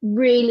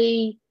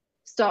really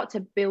start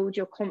to build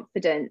your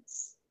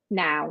confidence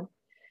now,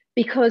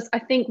 because I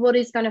think what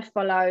is going to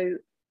follow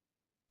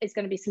it's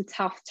going to be some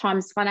tough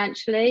times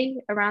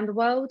financially around the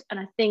world. And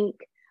I think,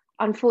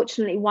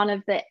 unfortunately, one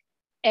of the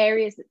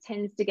areas that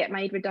tends to get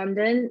made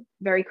redundant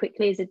very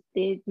quickly is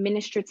the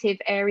administrative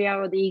area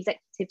or the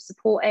executive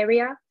support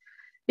area,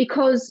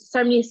 because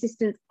so many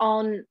assistants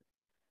aren't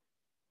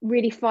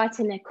really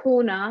fighting their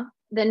corner.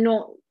 They're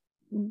not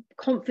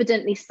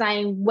confidently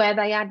saying where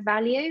they add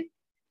value,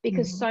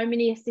 because so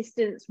many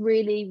assistants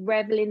really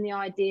revel in the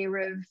idea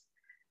of,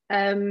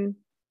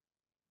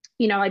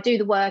 I do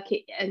the work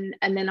and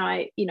then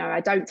I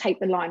don't take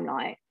the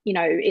limelight.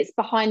 It's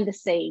behind the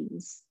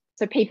scenes.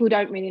 So people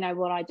don't really know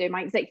what I do.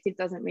 My executive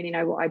doesn't really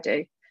know what I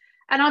do.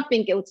 And I've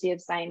been guilty of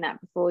saying that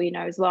before,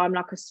 as well. I'm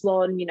like a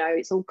swan,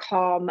 it's all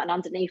calm, and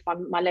underneath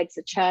my legs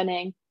are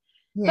churning.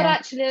 Yeah. But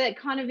actually that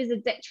kind of is a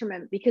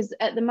detriment, because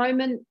at the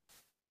moment,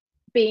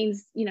 being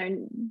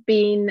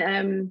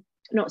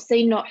not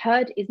seen, not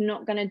heard is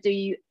not going to do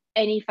you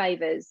any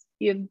favors.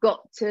 You've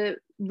got to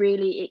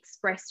really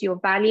express your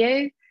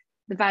value,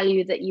 the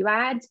value that you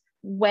add,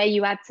 where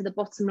you add to the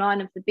bottom line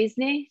of the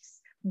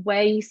business,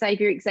 where you save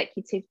your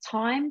executive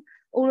time,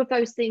 all of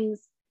those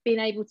things. Being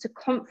able to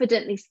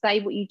confidently say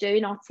what you do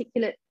and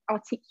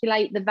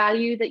articulate the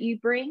value that you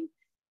bring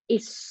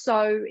is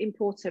so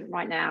important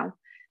right now.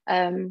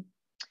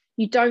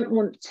 You don't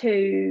want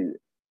to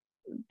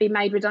be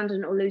made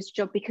redundant or lose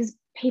your job because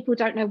people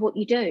don't know what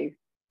you do.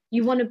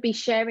 You want to be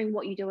sharing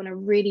what you do on a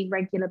really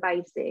regular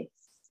basis.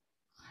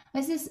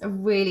 This is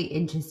really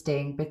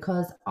interesting,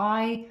 because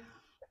I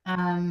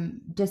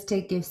just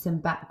to give some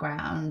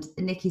background,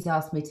 Nicky's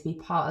asked me to be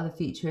part of the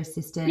Future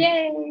Assistant.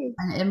 Yay!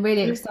 And I'm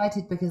really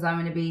excited because I'm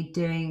going to be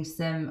doing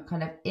some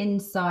kind of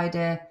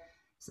insider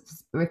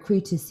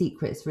recruiter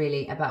secrets,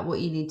 really, about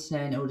what you need to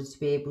know in order to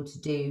be able to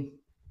do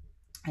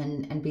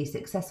and be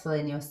successful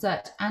in your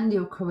search and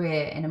your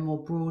career in a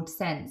more broad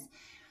sense.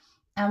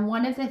 And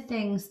one of the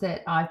things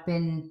that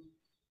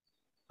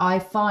I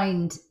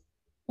find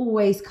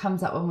always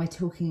comes up when we're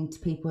talking to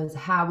people is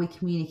how we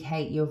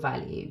communicate your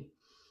value.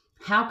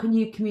 How can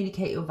you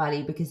communicate your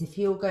value? Because if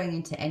you're going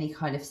into any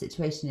kind of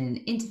situation in an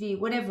interview,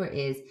 whatever it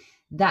is,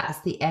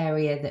 that's the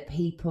area that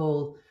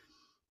people,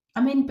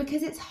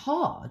 because it's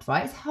hard,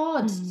 right? It's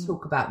hard to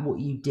talk about what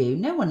you do.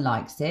 No one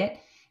likes it.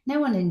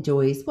 No one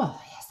enjoys,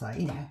 well, yes,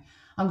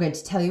 I'm going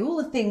to tell you all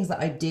the things that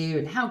I do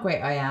and how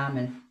great I am.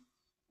 And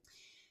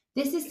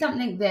this is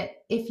something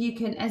that if you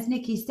can, as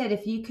Nicky said,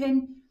 if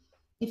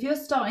you're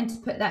starting to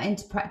put that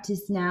into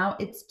practice now,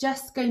 it's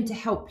just going to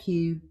help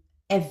you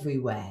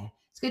everywhere.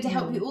 It's going to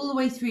help you all the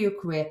way through your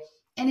career,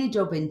 any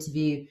job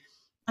interview.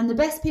 And the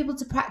best people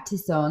to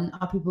practice on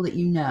are people that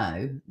you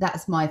know.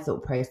 That's my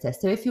thought process.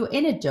 So if you're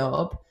in a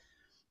job,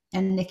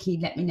 and Nicky,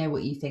 let me know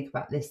what you think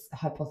about this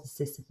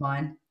hypothesis of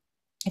mine.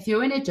 If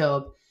you're in a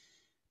job,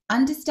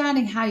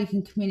 understanding how you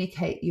can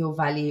communicate your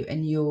value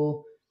and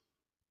your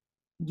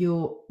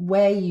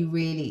where you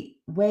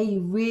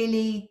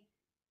really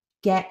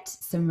get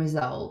some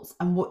results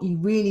and what you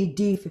really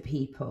do for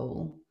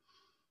people.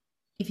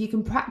 If you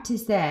can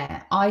practice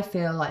there, I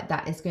feel like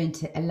that is going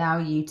to allow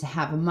you to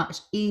have a much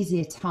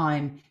easier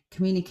time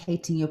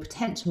communicating your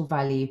potential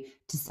value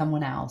to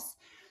someone else.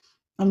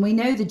 And we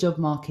know the job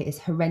market is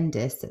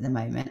horrendous at the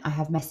moment. I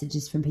have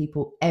messages from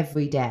people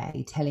every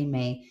day telling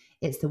me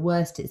it's the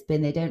worst it's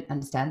been. They don't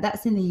understand.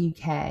 That's in the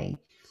UK.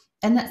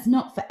 And that's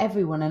not for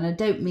everyone. And I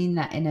don't mean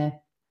that in a,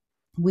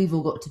 we've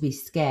all got to be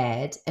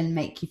scared and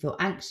make you feel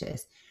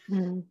anxious.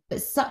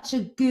 But such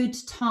a good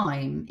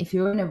time, if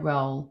you're in a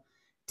role,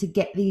 to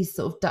get these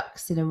sort of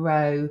ducks in a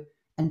row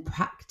and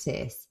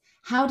practice.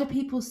 How do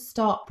people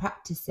start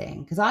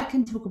practicing? Because I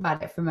can talk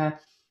about it from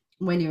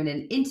when you're in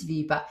an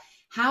interview, but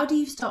how do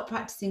you start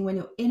practicing when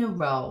you're in a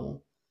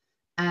role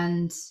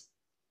and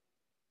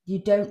you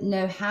don't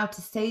know how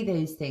to say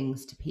those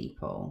things to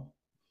people?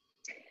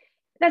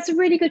 That's a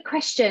really good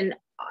question.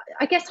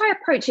 I guess I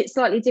approach it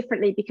slightly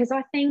differently, because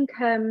I think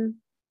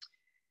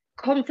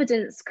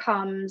confidence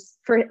comes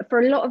for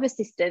a lot of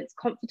assistants.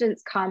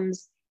 Confidence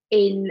comes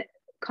in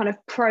kind of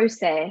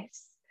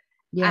process,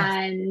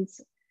 and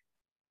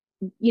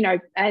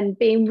and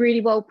being really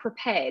well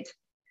prepared.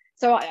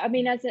 So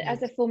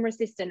as a former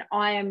assistant,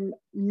 I am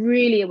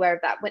really aware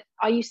of that. When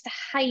I used to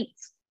hate,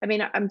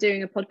 I'm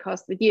doing a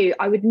podcast with you,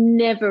 I would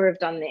never have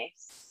done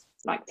this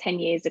like 10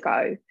 years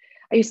ago.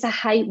 I used to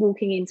hate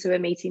walking into a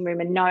meeting room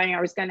and knowing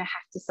I was going to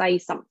have to say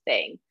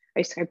something. I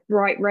used to go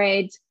bright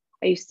red.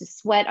 I used to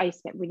sweat. I used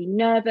to get really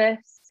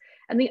nervous.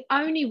 And the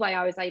only way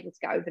I was able to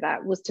get over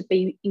that was to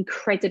be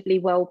incredibly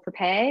well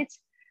prepared.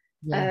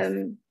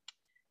 Yes.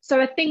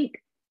 So I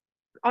think,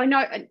 I know,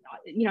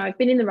 I've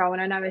been in the role,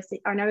 and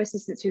I know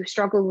assistants who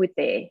struggle with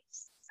this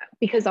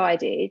because I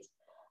did.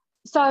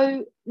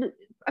 So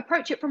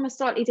approach it from a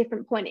slightly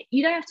different point.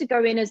 You don't have to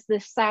go in as the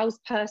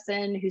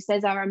salesperson who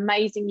says how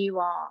amazing you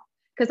are,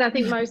 because I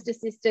think most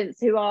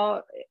assistants who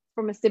are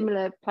from a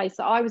similar place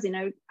that I was in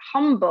are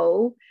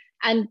humble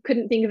and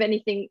couldn't think of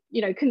anything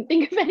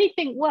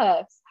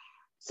worse.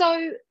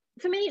 So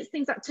for me, it's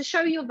things like, to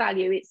show your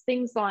value, it's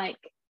things like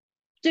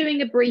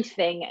doing a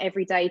briefing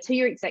every day to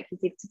your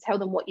executive to tell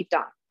them what you've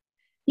done.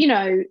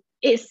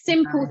 It's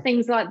simple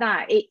things like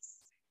that. It's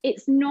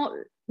it's not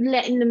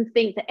letting them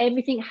think that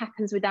everything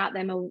happens without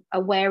them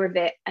aware of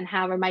it and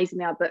how amazing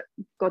they are, but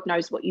God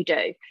knows what you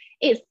do.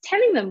 It's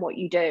telling them what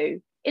you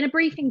do in a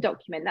briefing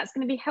document. That's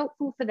going to be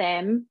helpful for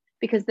them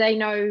because they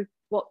know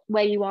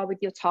where you are with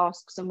your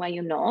tasks and where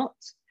you're not.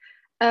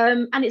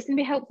 And it's going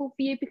to be helpful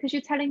for you because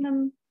you're telling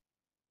them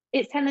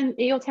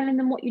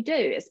what you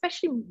do,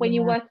 especially when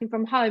you're working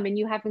from home and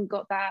you haven't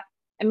got that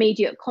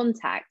immediate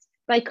contact.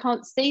 They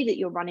can't see that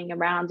you're running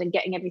around and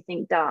getting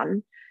everything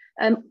done,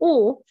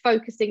 or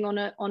focusing on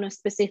a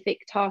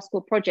specific task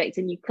or project,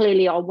 and you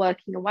clearly are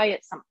working away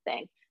at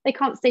something. They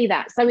can't see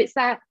that. So it's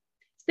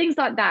things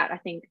like that, I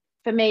think,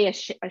 for me,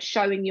 are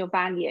showing your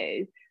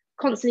value,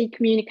 constantly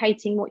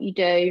communicating what you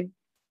do,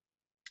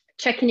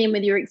 checking in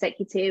with your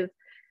executive,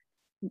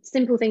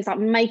 simple things like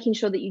making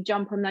sure that you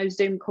jump on those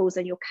Zoom calls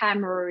and your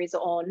camera is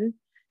on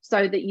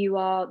so that you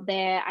are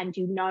there and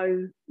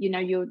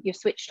you're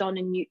switched on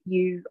and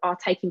you are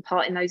taking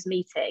part in those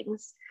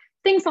meetings.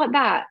 Things like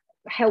that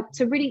help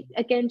to really,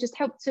 again, just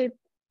help to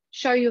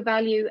show your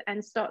value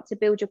and start to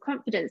build your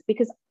confidence,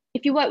 because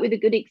if you work with a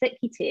good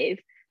executive,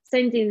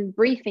 sending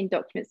briefing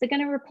documents, they're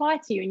going to reply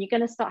to you and you're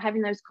going to start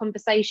having those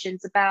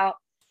conversations about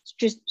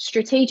just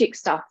strategic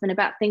stuff and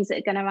about things that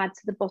are going to add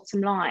to the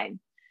bottom line.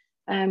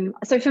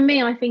 So for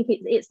me, I think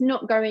it's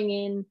not going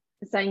in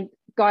and saying,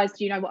 guys,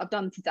 do you know what I've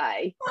done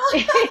today?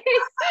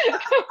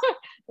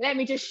 Let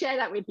me just share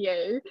that with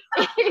you.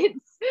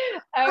 It's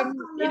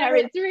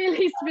it's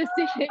really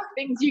specific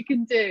things you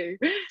can do.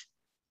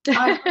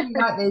 I really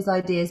like those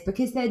ideas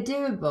because they're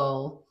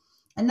doable.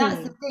 And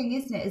that's the thing,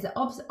 isn't it? Is that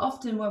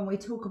often when we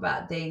talk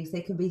about things,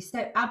 they can be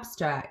so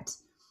abstract,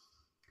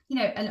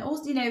 and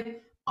also,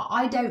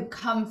 I don't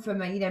come from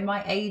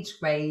my age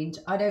range.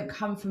 I don't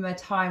come from a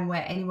time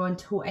where anyone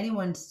taught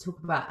anyone to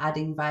talk about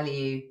adding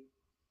value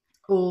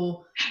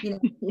or,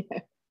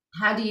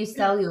 how do you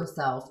sell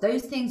yourself?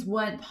 Those things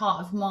weren't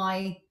part of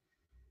my,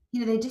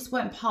 they just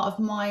weren't part of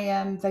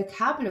my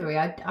vocabulary.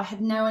 I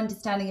had no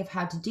understanding of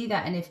how to do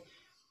that. And if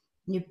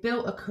you've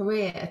built a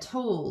career at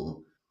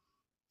all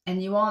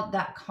and you aren't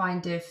that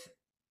kind of,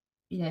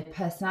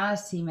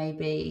 personality,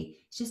 maybe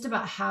it's just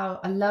about how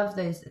I love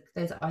those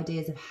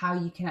ideas of how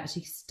you can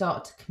actually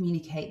start to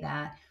communicate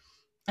that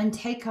and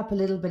take up a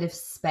little bit of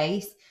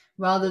space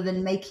rather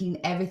than making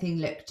everything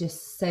look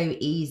just so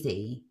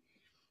easy.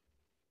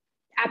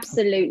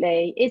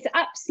 Absolutely. It's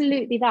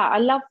absolutely that. I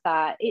love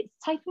that. It's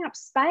taking up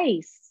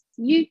space.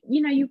 You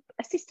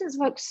assistants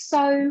work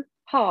so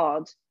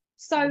hard.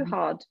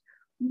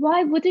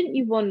 Why wouldn't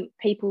you want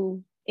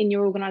people in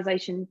your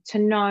organization to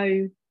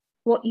know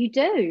what you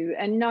do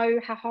and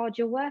know how hard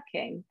you're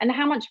working and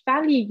how much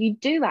value you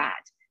do add?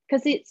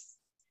 Because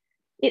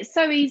it's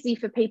so easy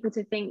for people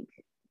to think,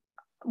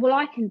 well,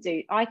 I can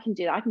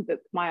book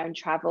my own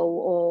travel,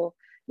 or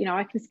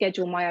I can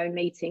schedule my own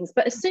meetings.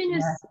 But as soon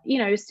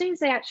as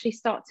they actually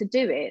start to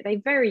do it, they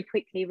very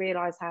quickly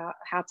realize how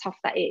tough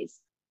that is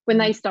when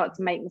they start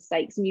to make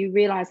mistakes, and you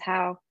realize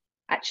how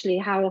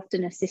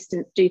often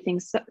assistants do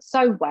things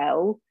so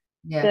well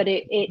that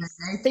it's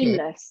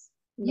seamless.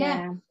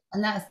 Yeah.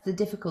 And that's the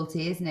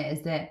difficulty, isn't it?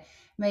 Is that,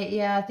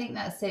 I think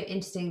that's so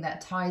interesting. That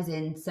ties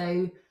in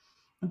so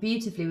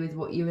beautifully with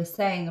what you were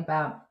saying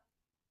about,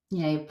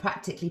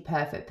 practically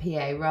perfect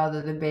PA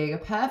rather than being a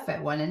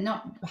perfect one, and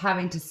not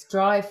having to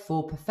strive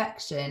for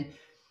perfection,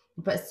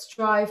 but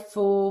strive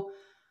for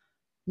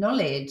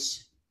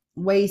knowledge,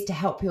 ways to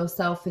help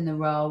yourself in the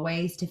role,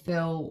 ways to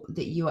feel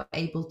that you are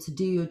able to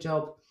do your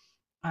job.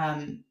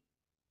 And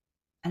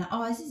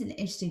this is an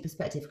interesting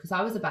perspective, because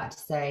I was about to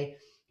say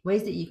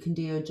ways that you can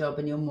do your job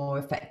and you're more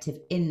effective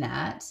in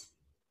that.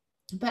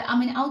 But I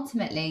mean,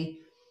 ultimately,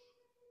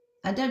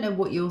 I don't know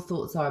what your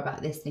thoughts are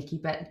about this, Nicky,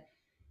 but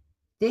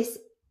this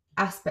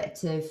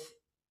aspect of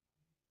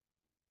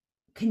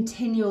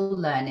continual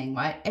learning,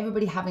 right?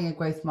 Everybody having a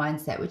growth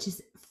mindset, which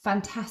is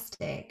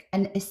fantastic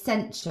and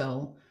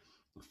essential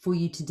for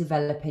you to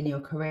develop in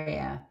your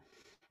career.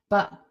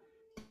 But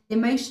the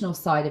emotional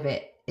side of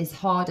it is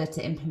harder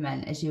to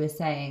implement, as you were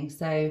saying.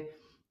 So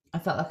I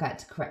felt like I had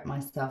to correct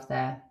myself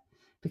there,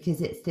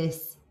 because it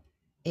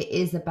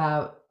is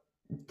about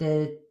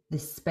the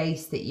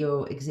space that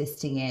you're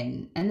existing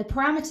in and the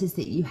parameters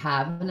that you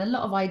have. And a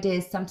lot of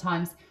ideas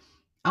sometimes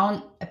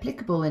aren't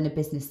applicable in a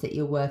business that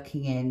you're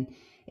working in.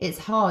 It's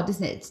hard,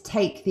 isn't it, to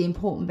take the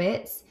important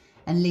bits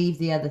and leave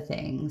the other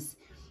things.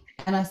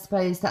 And I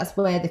suppose that's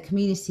where the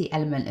community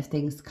element of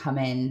things come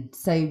in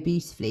so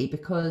beautifully,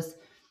 because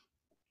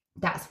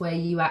that's where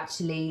you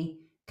actually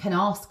can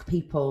ask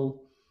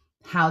people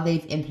how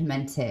they've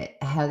implemented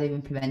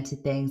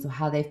things, or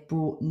how they've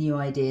brought new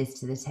ideas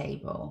to the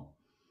table.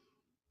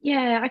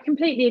 Yeah, I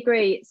completely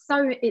agree.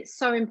 It's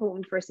so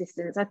important for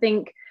assistants. I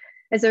think,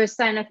 as I was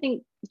saying, I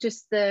think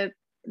just the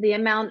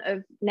amount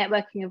of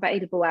networking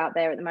available out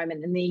there at the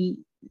moment, and the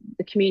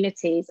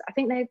communities, I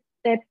think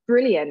they're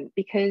brilliant,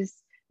 because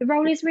the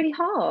role is really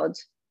hard.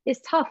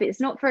 It's tough. It's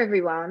not for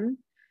everyone.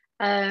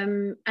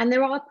 And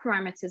there are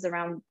parameters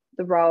around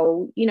the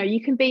role.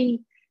 You can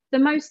be the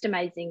most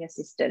amazing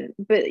assistant,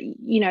 but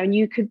and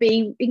you could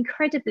be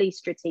incredibly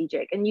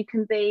strategic, and you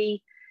can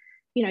be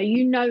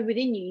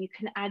within you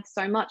can add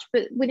so much,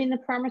 but within the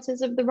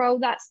parameters of the role,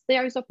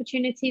 those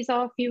opportunities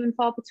are few and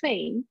far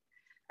between.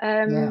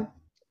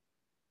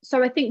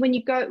 So I think when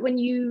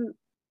you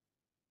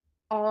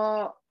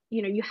are,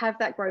 you have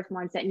that growth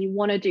mindset and you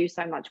want to do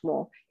so much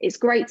more, it's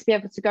great to be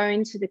able to go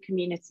into the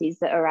communities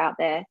that are out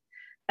there,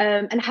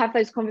 and have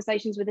those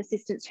conversations with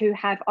assistants who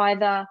have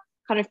either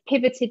kind of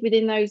pivoted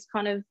within those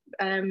kind of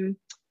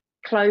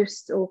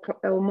close or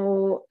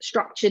more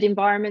structured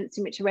environments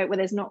in which where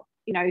there's not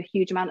a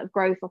huge amount of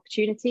growth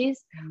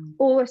opportunities,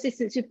 or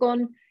assistants who've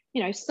gone,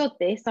 sod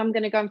this, I'm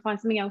going to go and find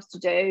something else to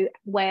do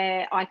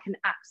where I can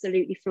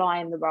absolutely fly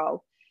in the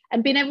role.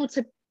 And being able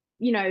to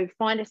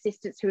find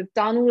assistants who have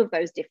done all of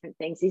those different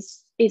things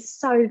is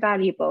so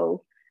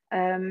valuable,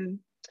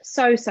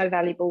 so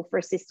valuable for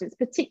assistants,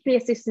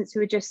 particularly assistants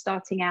who are just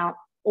starting out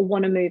or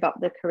want to move up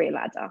the career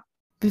ladder.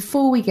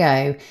 Before we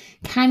go,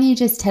 can you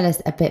just tell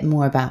us a bit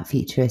more about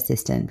Future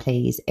Assistant,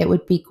 please? It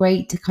would be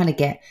great to kind of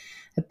get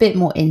a bit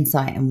more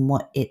insight on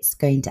what it's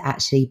going to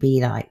actually be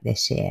like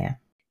this year.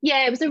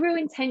 Yeah, it was a real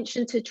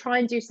intention to try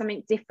and do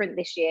something different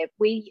this year.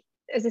 We,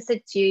 as I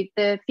said to you,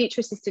 the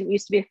Future Assistant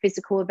used to be a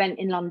physical event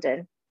in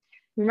London.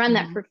 We ran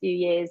that for a few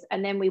years,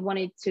 and then we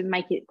wanted to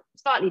make it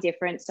slightly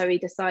different, so we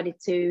decided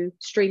to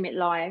stream it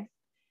live.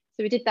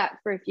 So we did that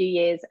for a few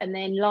years, and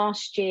then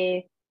last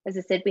year, as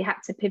I said, we had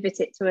to pivot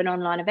it to an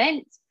online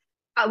event.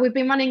 We've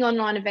been running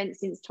online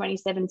events since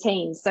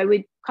 2017, so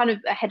we're kind of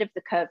ahead of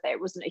the curve there.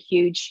 It wasn't a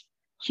huge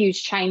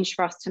change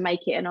for us to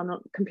make it a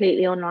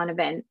completely online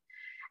event.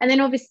 And then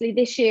obviously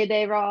this year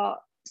there are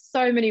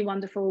so many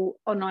wonderful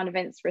online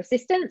events for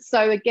assistants.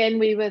 So again,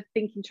 we were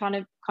thinking, trying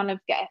to kind of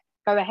get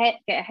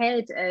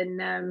ahead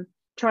and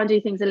try and do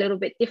things a little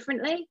bit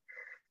differently.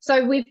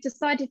 So we've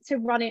decided to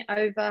run it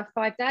over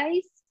 5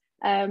 days.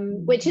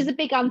 Which is a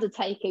big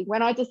undertaking.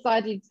 When I was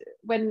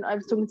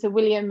talking to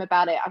William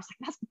about it, I was like,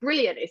 that's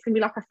brilliant, it's gonna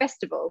be like a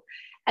festival.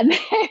 And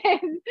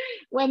then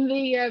when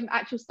the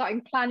actual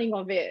starting planning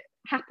of it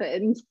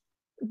happened,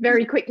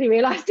 very quickly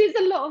realized it's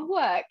a lot of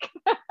work.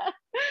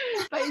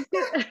 But it's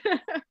good.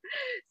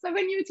 So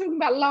when you were talking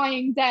about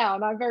lying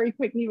down, I very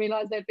quickly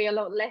realized there'd be a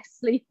lot less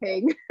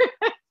sleeping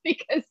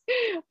because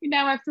we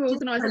now have to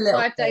organize a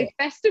 5-day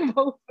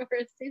festival for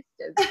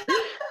assistants.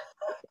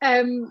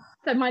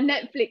 So my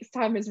Netflix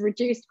time has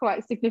reduced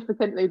quite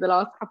significantly the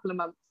last couple of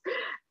months.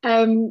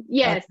 So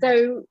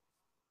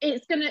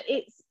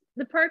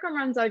the program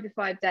runs over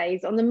 5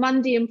 days. On the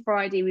Monday and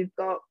Friday, we've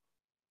got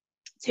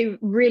 2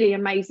 really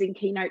amazing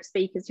keynote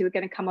speakers who are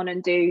going to come on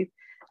and do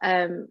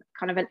kind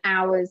of an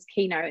hour's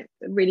keynote,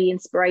 really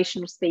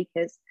inspirational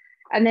speakers.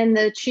 And then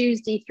the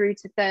Tuesday through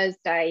to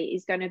Thursday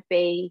is going to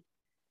be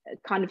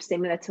kind of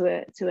similar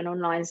to an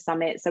online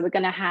summit. So we're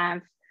going to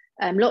have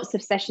lots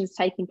of sessions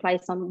taking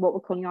place on what we're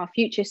calling our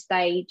future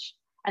stage,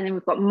 and then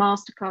we've got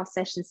masterclass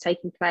sessions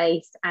taking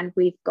place, and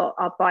we've got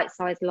our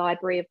bite-sized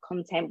library of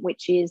content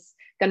which is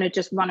going to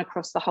just run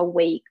across the whole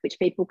week, which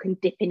people can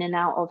dip in and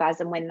out of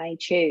as and when they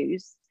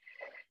choose.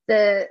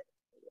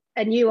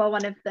 And you are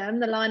one of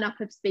them. The lineup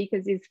of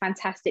speakers is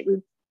fantastic.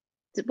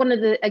 One of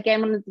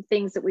the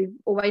things that we've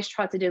always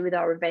tried to do with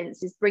our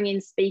events is bring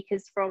in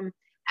speakers from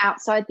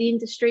outside the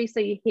industry, so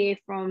you hear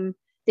from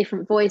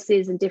different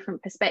voices and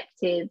different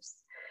perspectives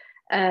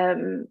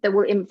that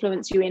will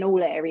influence you in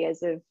all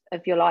areas of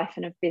your life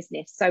and of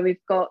business. So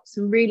we've got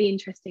some really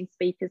interesting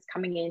speakers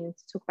coming in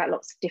to talk about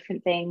lots of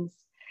different things.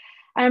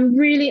 I'm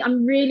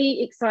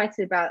really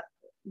excited about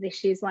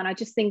this year's one. I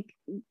just think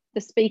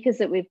the speakers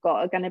that we've got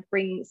are going to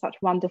bring such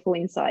wonderful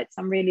insights.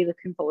 I'm really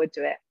looking forward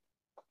to it.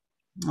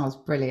 Oh, it's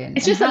brilliant.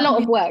 It's just a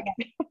lot of work.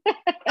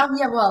 Oh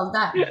yeah, well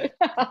that goes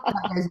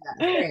without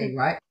saying,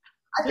 right?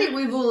 I think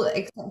we've all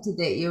accepted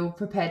that you're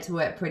prepared to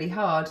work pretty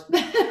hard.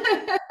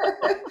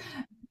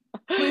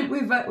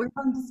 We've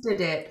understood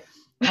it.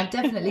 I've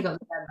definitely got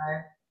the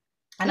memo,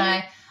 and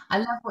I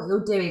love what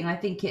you're doing. I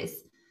think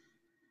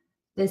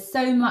there's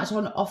so much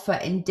on offer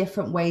in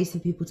different ways for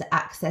people to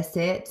access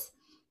it,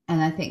 and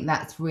I think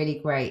that's really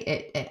great.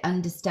 It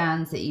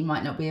understands that you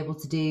might not be able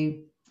to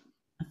do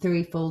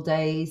 3 full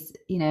days,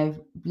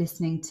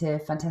 listening to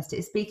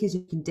fantastic speakers.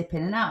 You can dip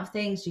in and out of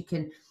things. You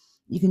can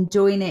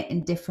join it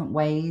in different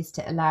ways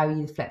to allow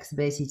you the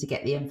flexibility to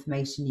get the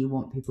information you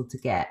want people to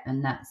get,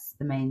 and that's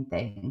the main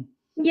thing.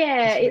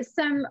 Yeah, it's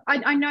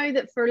I know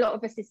that for a lot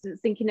of assistants,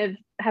 thinking of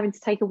having to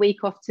take a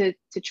week off to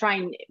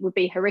train would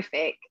be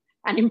horrific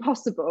and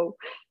impossible.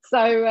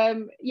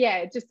 So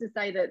just to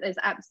say that there's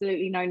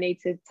absolutely no need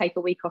to take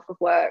a week off of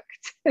work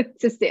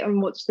to sit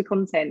and watch the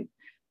content.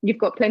 You've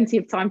got plenty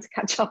of time to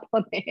catch up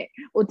on it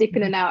or dip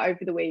in and out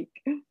over the week.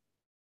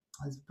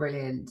 That's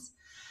brilliant.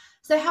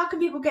 So how can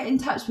people get in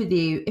touch with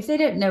you if they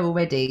don't know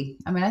already?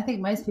 I mean, I think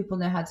most people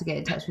know how to get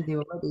in touch with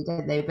you already,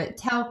 don't they? But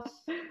tell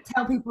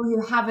people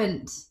who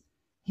haven't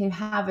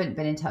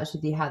been in touch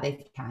with you how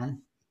they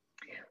can.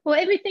 Well,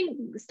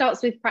 everything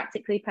starts with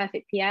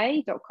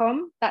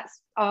practicallyperfectpa.com.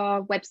 That's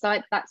our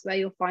website. That's where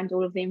you'll find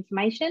all of the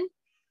information,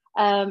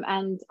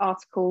 and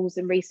articles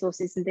and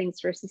resources and things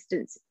for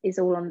assistants is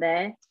all on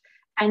there.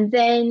 And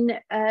then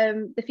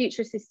the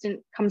Future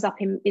Assistant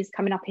is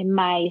coming up in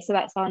May. So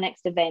that's our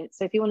next event.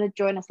 So if you want to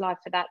join us live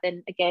for that,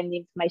 then again, the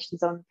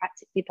information's on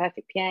Practically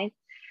Perfect PA.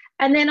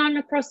 And then I'm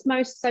across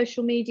most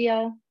social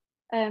media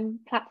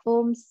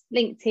platforms,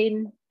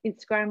 LinkedIn,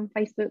 Instagram,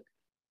 Facebook.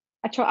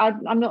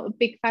 I'm not a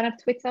big fan of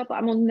Twitter, but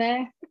I'm on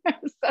there.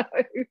 So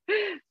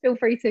feel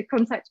free to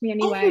contact me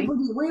anyway.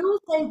 We all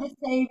say the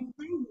same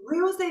thing.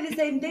 We all say the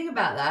same thing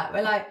about that.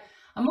 We're like,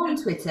 I'm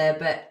on Twitter,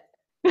 but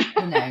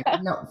you know,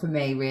 not for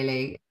me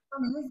really. It's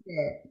funny, isn't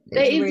it?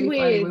 It's It is really funny.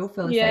 weird. We all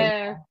feel the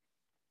same.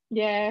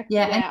 Yeah.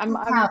 And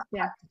I'm check out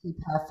yeah. Practically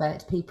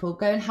Perfect, people.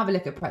 Go and have a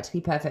look at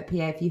Practically Perfect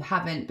PA if you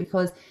haven't,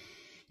 because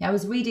I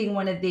was reading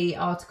one of the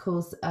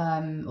articles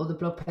or the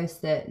blog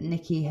post that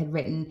Nicky had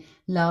written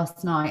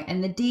last night,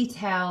 and the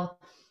detail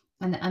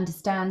and the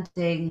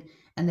understanding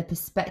and the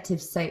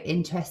perspective so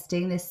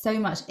interesting. There's so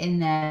much in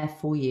there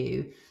for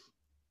you,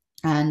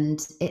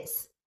 and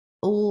it's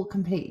all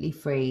completely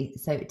free.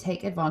 So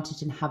take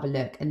advantage and have a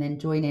look, and then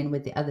join in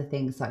with the other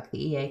things like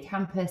the EA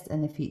Campus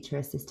and the Future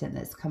Assistant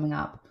that's coming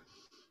up.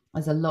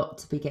 There's a lot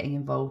to be getting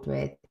involved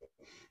with.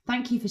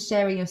 Thank you for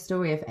sharing your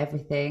story of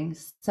everything.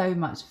 So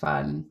much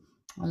fun.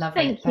 I love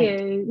it. Thank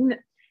you.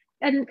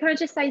 And can I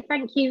just say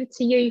thank you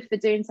to you for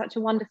doing such a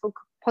wonderful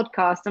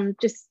podcast. I'm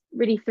just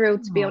really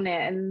thrilled to be on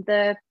it. And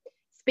the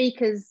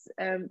speakers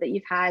that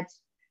you've had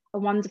are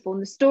wonderful.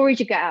 And the stories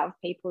you get out of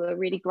people are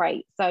really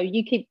great. So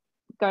you keep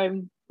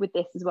going with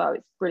this as well.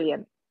 It's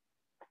brilliant.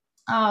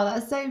 Oh,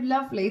 that's so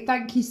lovely.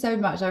 Thank you so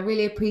much. I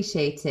really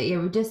appreciate it. Yeah,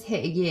 we've just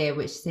hit a year,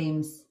 which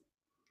seems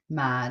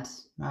mad,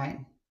 right?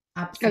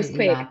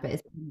 Absolutely mad. But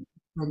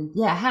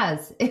it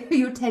has.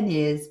 You're 10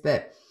 years,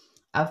 but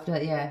after,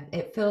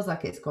 it feels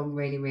like it's gone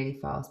really, really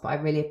fast, but I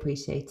really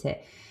appreciate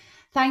it.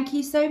 Thank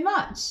you so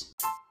much.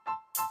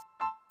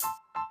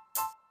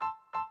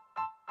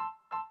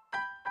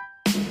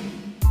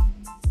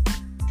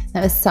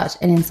 That was such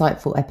an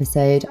insightful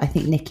episode. I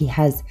think Nicky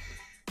has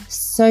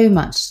so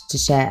much to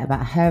share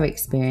about her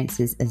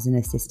experiences as an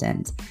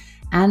assistant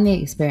and the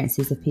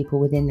experiences of people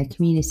within the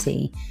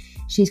community.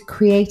 She's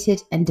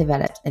created and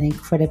developed an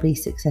incredibly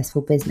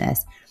successful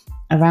business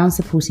around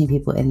supporting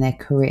people in their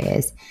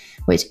careers,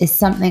 which is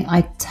something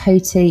I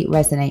totally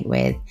resonate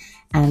with.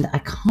 And I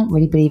can't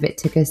really believe it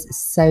took us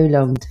so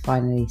long to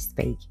finally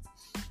speak.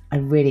 I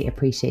really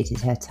appreciated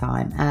her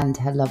time and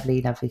her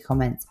lovely, lovely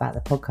comments about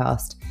the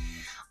podcast.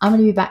 I'm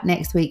going to be back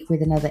next week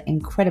with another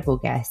incredible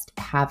guest.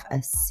 Have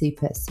a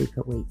super,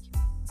 super week.